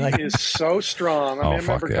 man. Like, He is so strong. I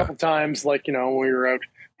remember a couple times, when we were out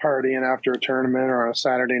partying after a tournament or on a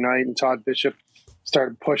Saturday night, and Todd Bishop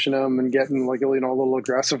started pushing him and getting a little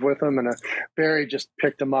aggressive with him, and Barry just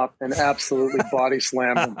picked him up and absolutely body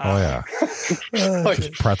slammed him. Oh yeah,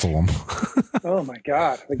 pretzel him. Oh my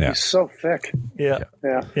God, he's so thick. Yeah.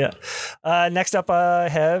 Next up, I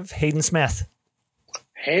have Hayden Smith.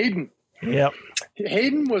 Hayden. Yep.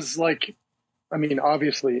 Hayden was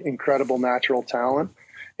obviously incredible natural talent,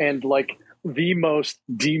 and the most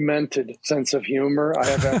demented sense of humor I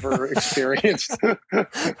have ever experienced.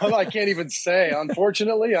 I can't even say,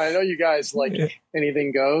 unfortunately. I know you guys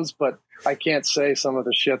anything goes, but I can't say some of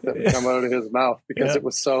the shit that would come out of his mouth because it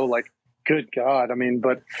was so good God.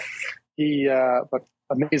 But but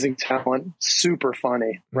amazing talent, super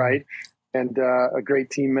funny, right? And a great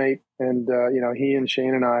teammate. And, he and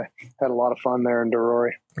Shane and I had a lot of fun there in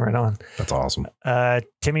Dorori. Right on. That's awesome.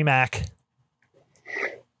 Timmy Mack.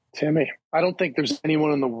 Timmy. I don't think there's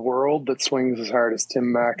anyone in the world that swings as hard as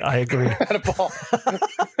Tim Mack. I agree. At a ball.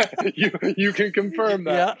 you can confirm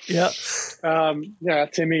that. Yeah.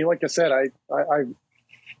 Timmy, like I said,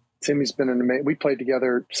 Timmy's been an amazing. We played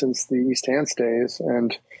together since the East Hants days,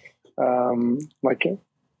 and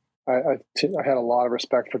I had a lot of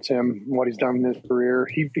respect for Tim, what he's done in his career.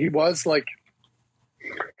 He was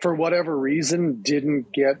for whatever reason,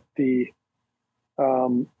 didn't get the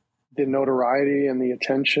notoriety and the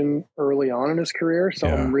attention early on in his career. So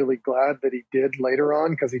I'm really glad that he did later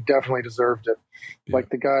on, because he definitely deserved it. Yeah.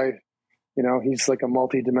 The guy, he's a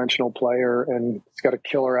multi-dimensional player, and he's got a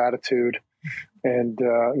killer attitude, and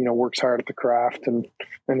works hard at the craft, and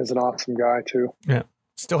is an awesome guy too. Yeah.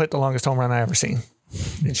 Still hit the longest home run I ever seen.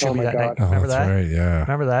 It should be that God. night. Remember that? Right, yeah.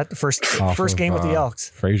 Remember that? The first game with the Elks.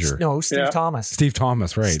 Frazier. No, Steve Thomas. Steve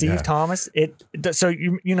Thomas, right. Steve Thomas. So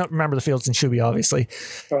you remember the fields in Shuby, obviously.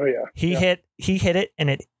 Oh yeah. He hit it, and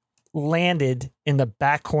it landed in the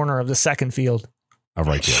back corner of the second field. Of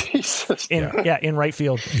right field. Jesus. In right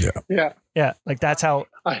field. Yeah. Yeah. That's how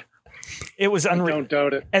it was unreal. I don't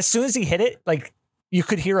doubt it. As soon as he hit it, you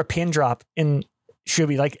could hear a pin drop in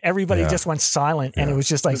Shuby. Everybody just went silent, and it was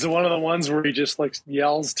just Is it one of the ones where he just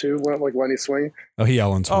yells too, when he's swinging? Oh, he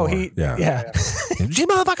yells. Yeah.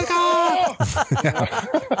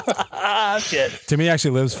 Shit. Timmy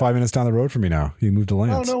actually lives 5 minutes down the road from me now. He moved to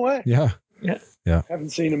Lance. Oh, no way. Yeah.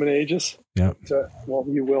 Haven't seen him in ages. Yeah. Well,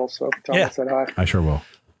 you will. So tell him I said hi. I sure will.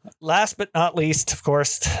 Last but not least, of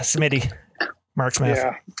course, Smitty, Mark Smith.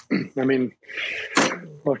 Yeah.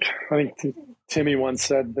 Look, I think Timmy once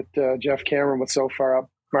said that Jeff Cameron was so far up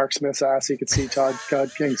Mark Smith's ass he could see Todd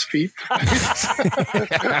King's feet.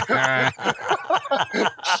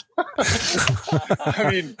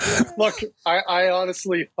 Look, I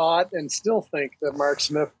honestly thought and still think that Mark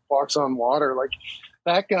Smith walks on water.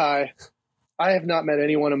 That guy, I have not met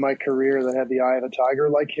anyone in my career that had the eye of a tiger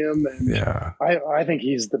like him. And I think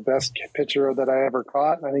he's the best pitcher that I ever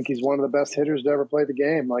caught. I think he's one of the best hitters to ever play the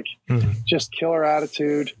game. Just killer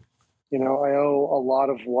attitude. I owe a lot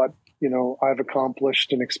of what, I've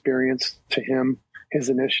accomplished and experienced to him, his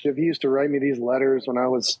initiative. He used to write me these letters when I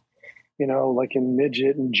was, in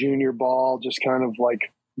midget and junior ball, just kind of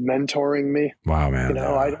mentoring me. Wow, man.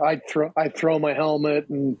 I'd throw my helmet,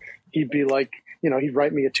 and he'd be he'd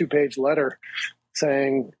write me a 2-page letter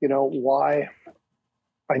saying, why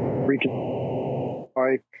I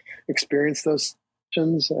experienced those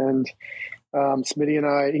situations, and Smitty and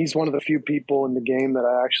I, he's one of the few people in the game that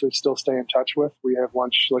I actually still stay in touch with. We have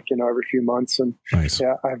lunch every few months, and Nice.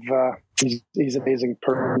 yeah, he's an amazing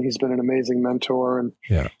person. He's been an amazing mentor, and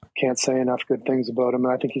can't say enough good things about him.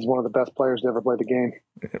 And I think he's one of the best players to ever play the game.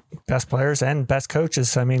 Best players and best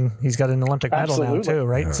coaches. I mean, he's got an Olympic medal now too,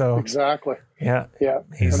 right? Yeah. So Exactly. yeah. I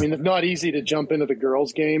mean, it's not easy to jump into the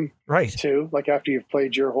girls' game, Right. too. Like after you've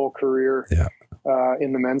played your whole career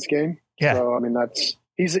in the men's game. Yeah. So I mean,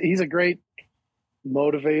 he's a great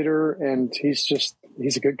motivator, and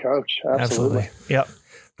he's a good coach. Absolutely. Yep.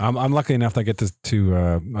 I'm lucky enough that I get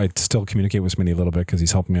to I still communicate with Smitty a little bit because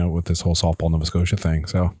he's helping me out with this whole softball Nova Scotia thing.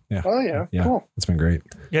 So yeah. Oh yeah. Cool. It's been great.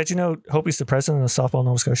 Yeah. Do you know Hope's the president of softball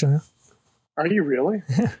Nova Scotia now? Are you really?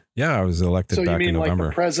 Yeah, I was elected So you back mean in November.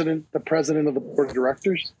 like the president of the board of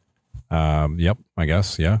directors? Yep, I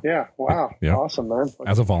guess. Yeah. Yeah. Wow. Yeah. Awesome, man.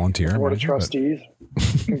 As a volunteer. Board of mind you, but- trustees.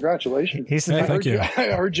 Congratulations. He's the Hey, thank you.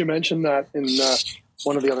 I heard you mention that in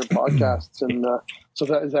one of the other podcasts, and so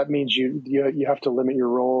that means you have to limit your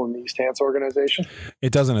role in the East Hants organization.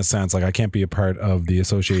 It does in a sense. Like I can't be a part of the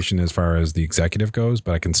association as far as the executive goes,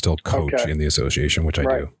 but I can still coach in the association, which I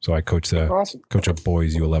do. So I coach coach a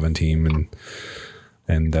boys U11 team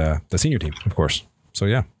and the senior team, of course. So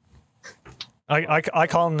yeah. I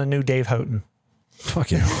call him the new Dave Houghton.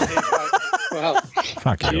 Fuck you. Wow.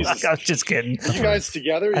 Fuck you. Jesus. I was just kidding. You guys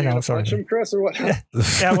together? You gonna punch him, Chris, or what?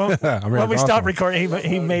 Yeah, when we stop recording,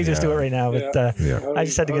 he may just do it right now. But I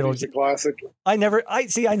just had to get a classic. I never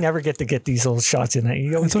get to get these little shots in.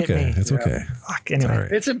 You always It's okay. get me. It's okay. Fuck. Anyway, All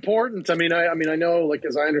right. It's important. I mean, I know, like,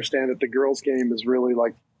 as I understand it, the girls' game is really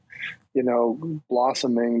like,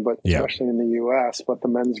 blossoming, but especially in the U.S. But the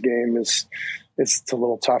men's game it's a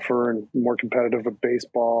little tougher and more competitive with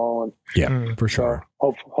baseball. And Yeah, for sure.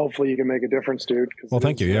 Hopefully you can make a difference, dude. Well,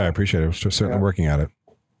 thank you. Yeah, I appreciate it. We're certainly working at it.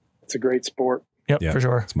 It's a great sport. Yep, Yeah, for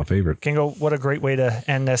sure. It's my favorite. Kingo, what a great way to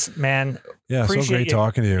end this, man. Yeah, so Appreciate great you.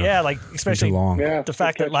 talking to you. Yeah, like Been especially too long. Yeah, the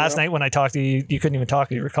fact that last night when I talked to you, you couldn't even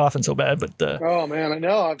talk. You were coughing so bad. But oh man, I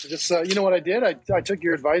know. I've just you know what I did? I took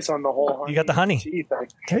your advice on the whole honey. You got the honey. Tea thing.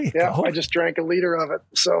 there you Yeah, go. I just drank a liter of it.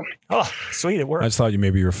 So Oh, sweet, it I worked. just thought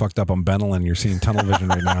maybe you were fucked up on Benylin. You're seeing tunnel vision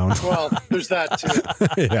right now. well, there's that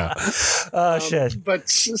too. Yeah. Oh shit. But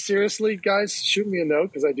seriously, guys, shoot me a note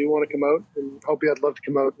because I do want to come out, and hope I'd love to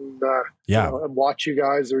come out and and watch you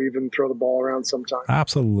guys, or even throw the ball around sometime.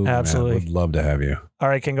 Absolutely. Absolutely. Man. Would love to have you. All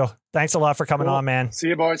right, Kingo. Thanks a lot for coming Cool. on, man. See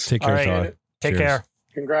you, boys. Take care, All right. Todd. Take Cheers. care.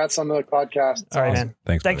 Congrats on the podcast. It's All right, awesome. man.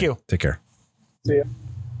 Thanks. Thank buddy. you. Take care. See ya.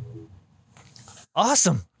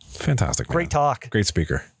 Awesome. Fantastic. Man. Great talk. Great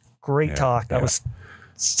speaker. Great talk. That yeah. was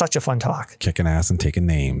such a fun talk. Kicking ass and taking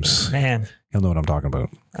names. Man. He'll know what I'm talking about.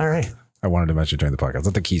 All right. I wanted to mention during the podcast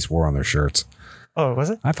that the Keys wore on their shirts. Oh, was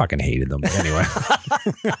it? I fucking hated them. But anyway.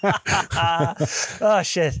 Oh,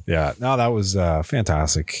 shit. Yeah. No, that was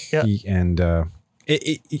fantastic. Yeah.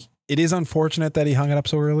 It is unfortunate that he hung it up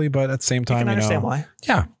so early, but at the same time, You can understand why.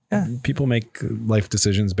 Yeah. Yeah. People make life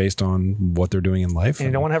decisions based on what they're doing in life. And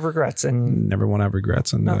you don't want to have regrets. And Never want to have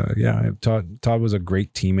regrets. And Todd was a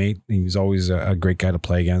great teammate. He was always a great guy to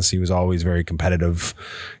play against. He was always very competitive.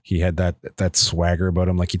 He had that swagger about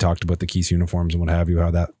him. Like he talked about the Keys uniforms and what have you,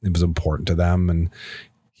 how that it was important to them. And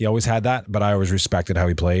he always had that, but I always respected how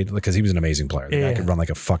he played because he was an amazing player. The guy could run like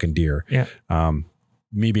a fucking deer. Yeah.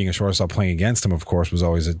 Me being a shortstop playing against him, of course, was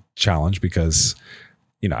always a challenge because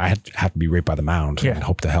I have to be right by the mound and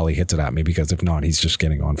hope the hell he hits it at me, because if not, he's just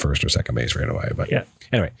getting on first or second base right away. But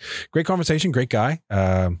anyway, great conversation, great guy.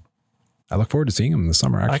 I look forward to seeing him in the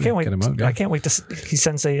summer. Actually, I can't wait. Get him out, I can't wait to. He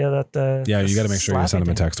sends that. Yeah, you got to make sure you send him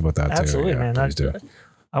a text about that. Absolutely, too. Yeah, man. please do.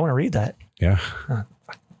 I want to read that. Yeah.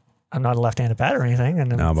 I'm not a left-handed batter or anything,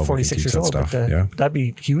 and I'm but 46 years old. Stuff. But that'd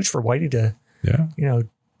be huge for Whitey to,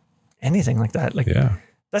 anything like that. Like,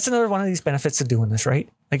 that's another one of these benefits of doing this, right?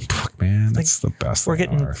 Like, fuck, man, that's the best. We're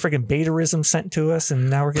getting friggin' betarism sent to us, and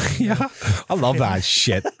now we're getting. I love that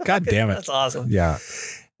shit. God damn it. That's awesome. Yeah.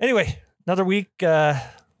 Anyway, another week.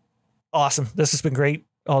 Awesome. This has been great.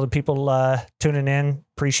 All the people tuning in.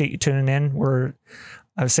 Appreciate you tuning in.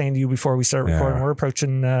 I was saying to you before we start recording, we're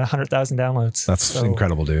approaching 100,000 downloads. That's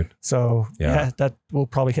incredible, dude. So that we'll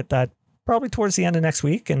probably hit that probably towards the end of next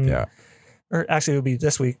week. And or actually it'll be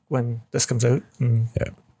this week when this comes out. And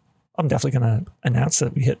I'm definitely going to announce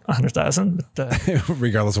that we hit 100,000.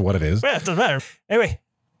 Regardless of what it is. Yeah, it doesn't matter. Anyway,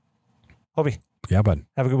 Hobie. Yeah, bud.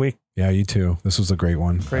 Have a good week. Yeah, you too. This was a great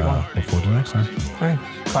one. Great one. Look forward to the next time. All right.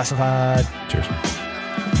 Classified. Cheers.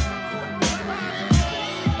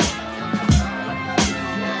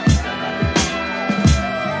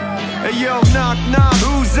 yo, knock, knock.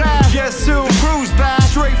 Who's that? Guess who? The crew's back.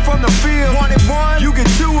 Straight from the field. Wanted one, you get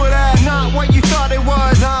two of that. Not what you thought it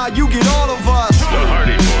was. Nah, you get all of us. The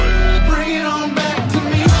Hardy Boys. Bring it on back to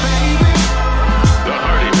me, baby. The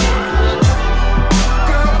Hardy Boys.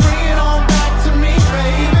 Girl, bring it on back to me,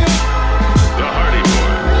 baby. The Hardy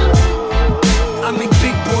Boys. I make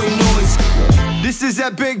big boy noise. This is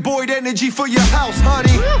that big boy energy for your house,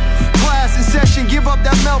 honey. Class in session, give up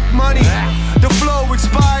that milk money. The flow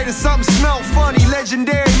expired and something smelled funny.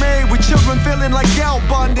 Legendary made with children feeling like Al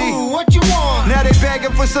Bundy. Ooh, what you want? Now they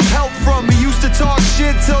begging for some help from me. Used to talk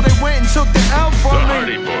shit till they went and took the L The from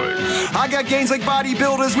Hardy me. Boys. I got gains like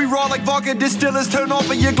bodybuilders. We raw like vodka distillers. Turn off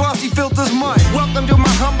of your glossy filters, money. Welcome to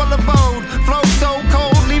my humble abode. Flow so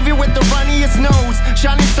cold, leave you with the runniest nose.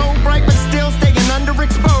 Shining so bright, but still staying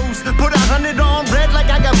underexposed. Put 100 on red like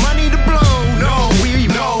I got money to blow. No,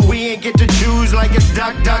 we ain't get to choose like it's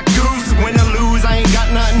duck, duck, goose. Win or lose, I ain't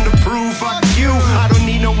got nothing to prove. Fuck you, I don't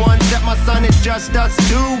need no one except my son. It's just us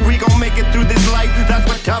two. We gon' make it through this life. That's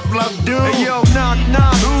what tough love do. Hey yo, knock,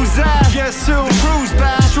 knock. Who's that? Guess who? The crew's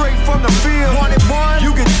back. Straight from the field. Wanted one,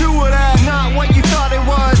 You get two of that. not what you thought it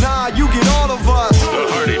was. Nah, you get all of us. The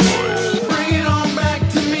Hardy Boys. Bring it on back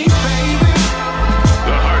to me, baby.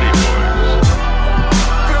 The Hardy Boys.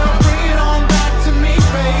 Girl, bring it on back to me,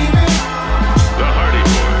 baby. The Hardy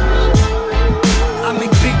Boys. I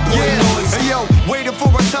make big boy noise. Hey yo, waiting for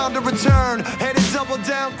a time to return. Headed double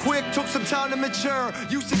down quick, took some time to mature.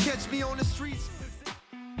 Used to catch me on the streets.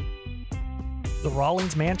 The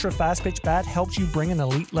Rawlings Mantra Fast Pitch Bat helps you bring an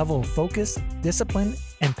elite level of focus, discipline,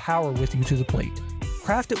 and power with you to the plate.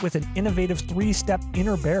 Crafted with an innovative 3-step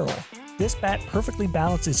inner barrel, this bat perfectly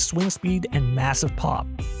balances swing speed and massive pop.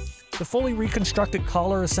 The fully reconstructed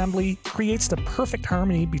collar assembly creates the perfect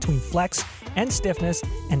harmony between flex and stiffness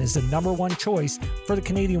and is the #1 choice for the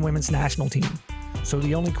Canadian women's national team. So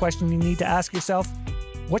the only question you need to ask yourself,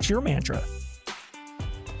 what's your mantra?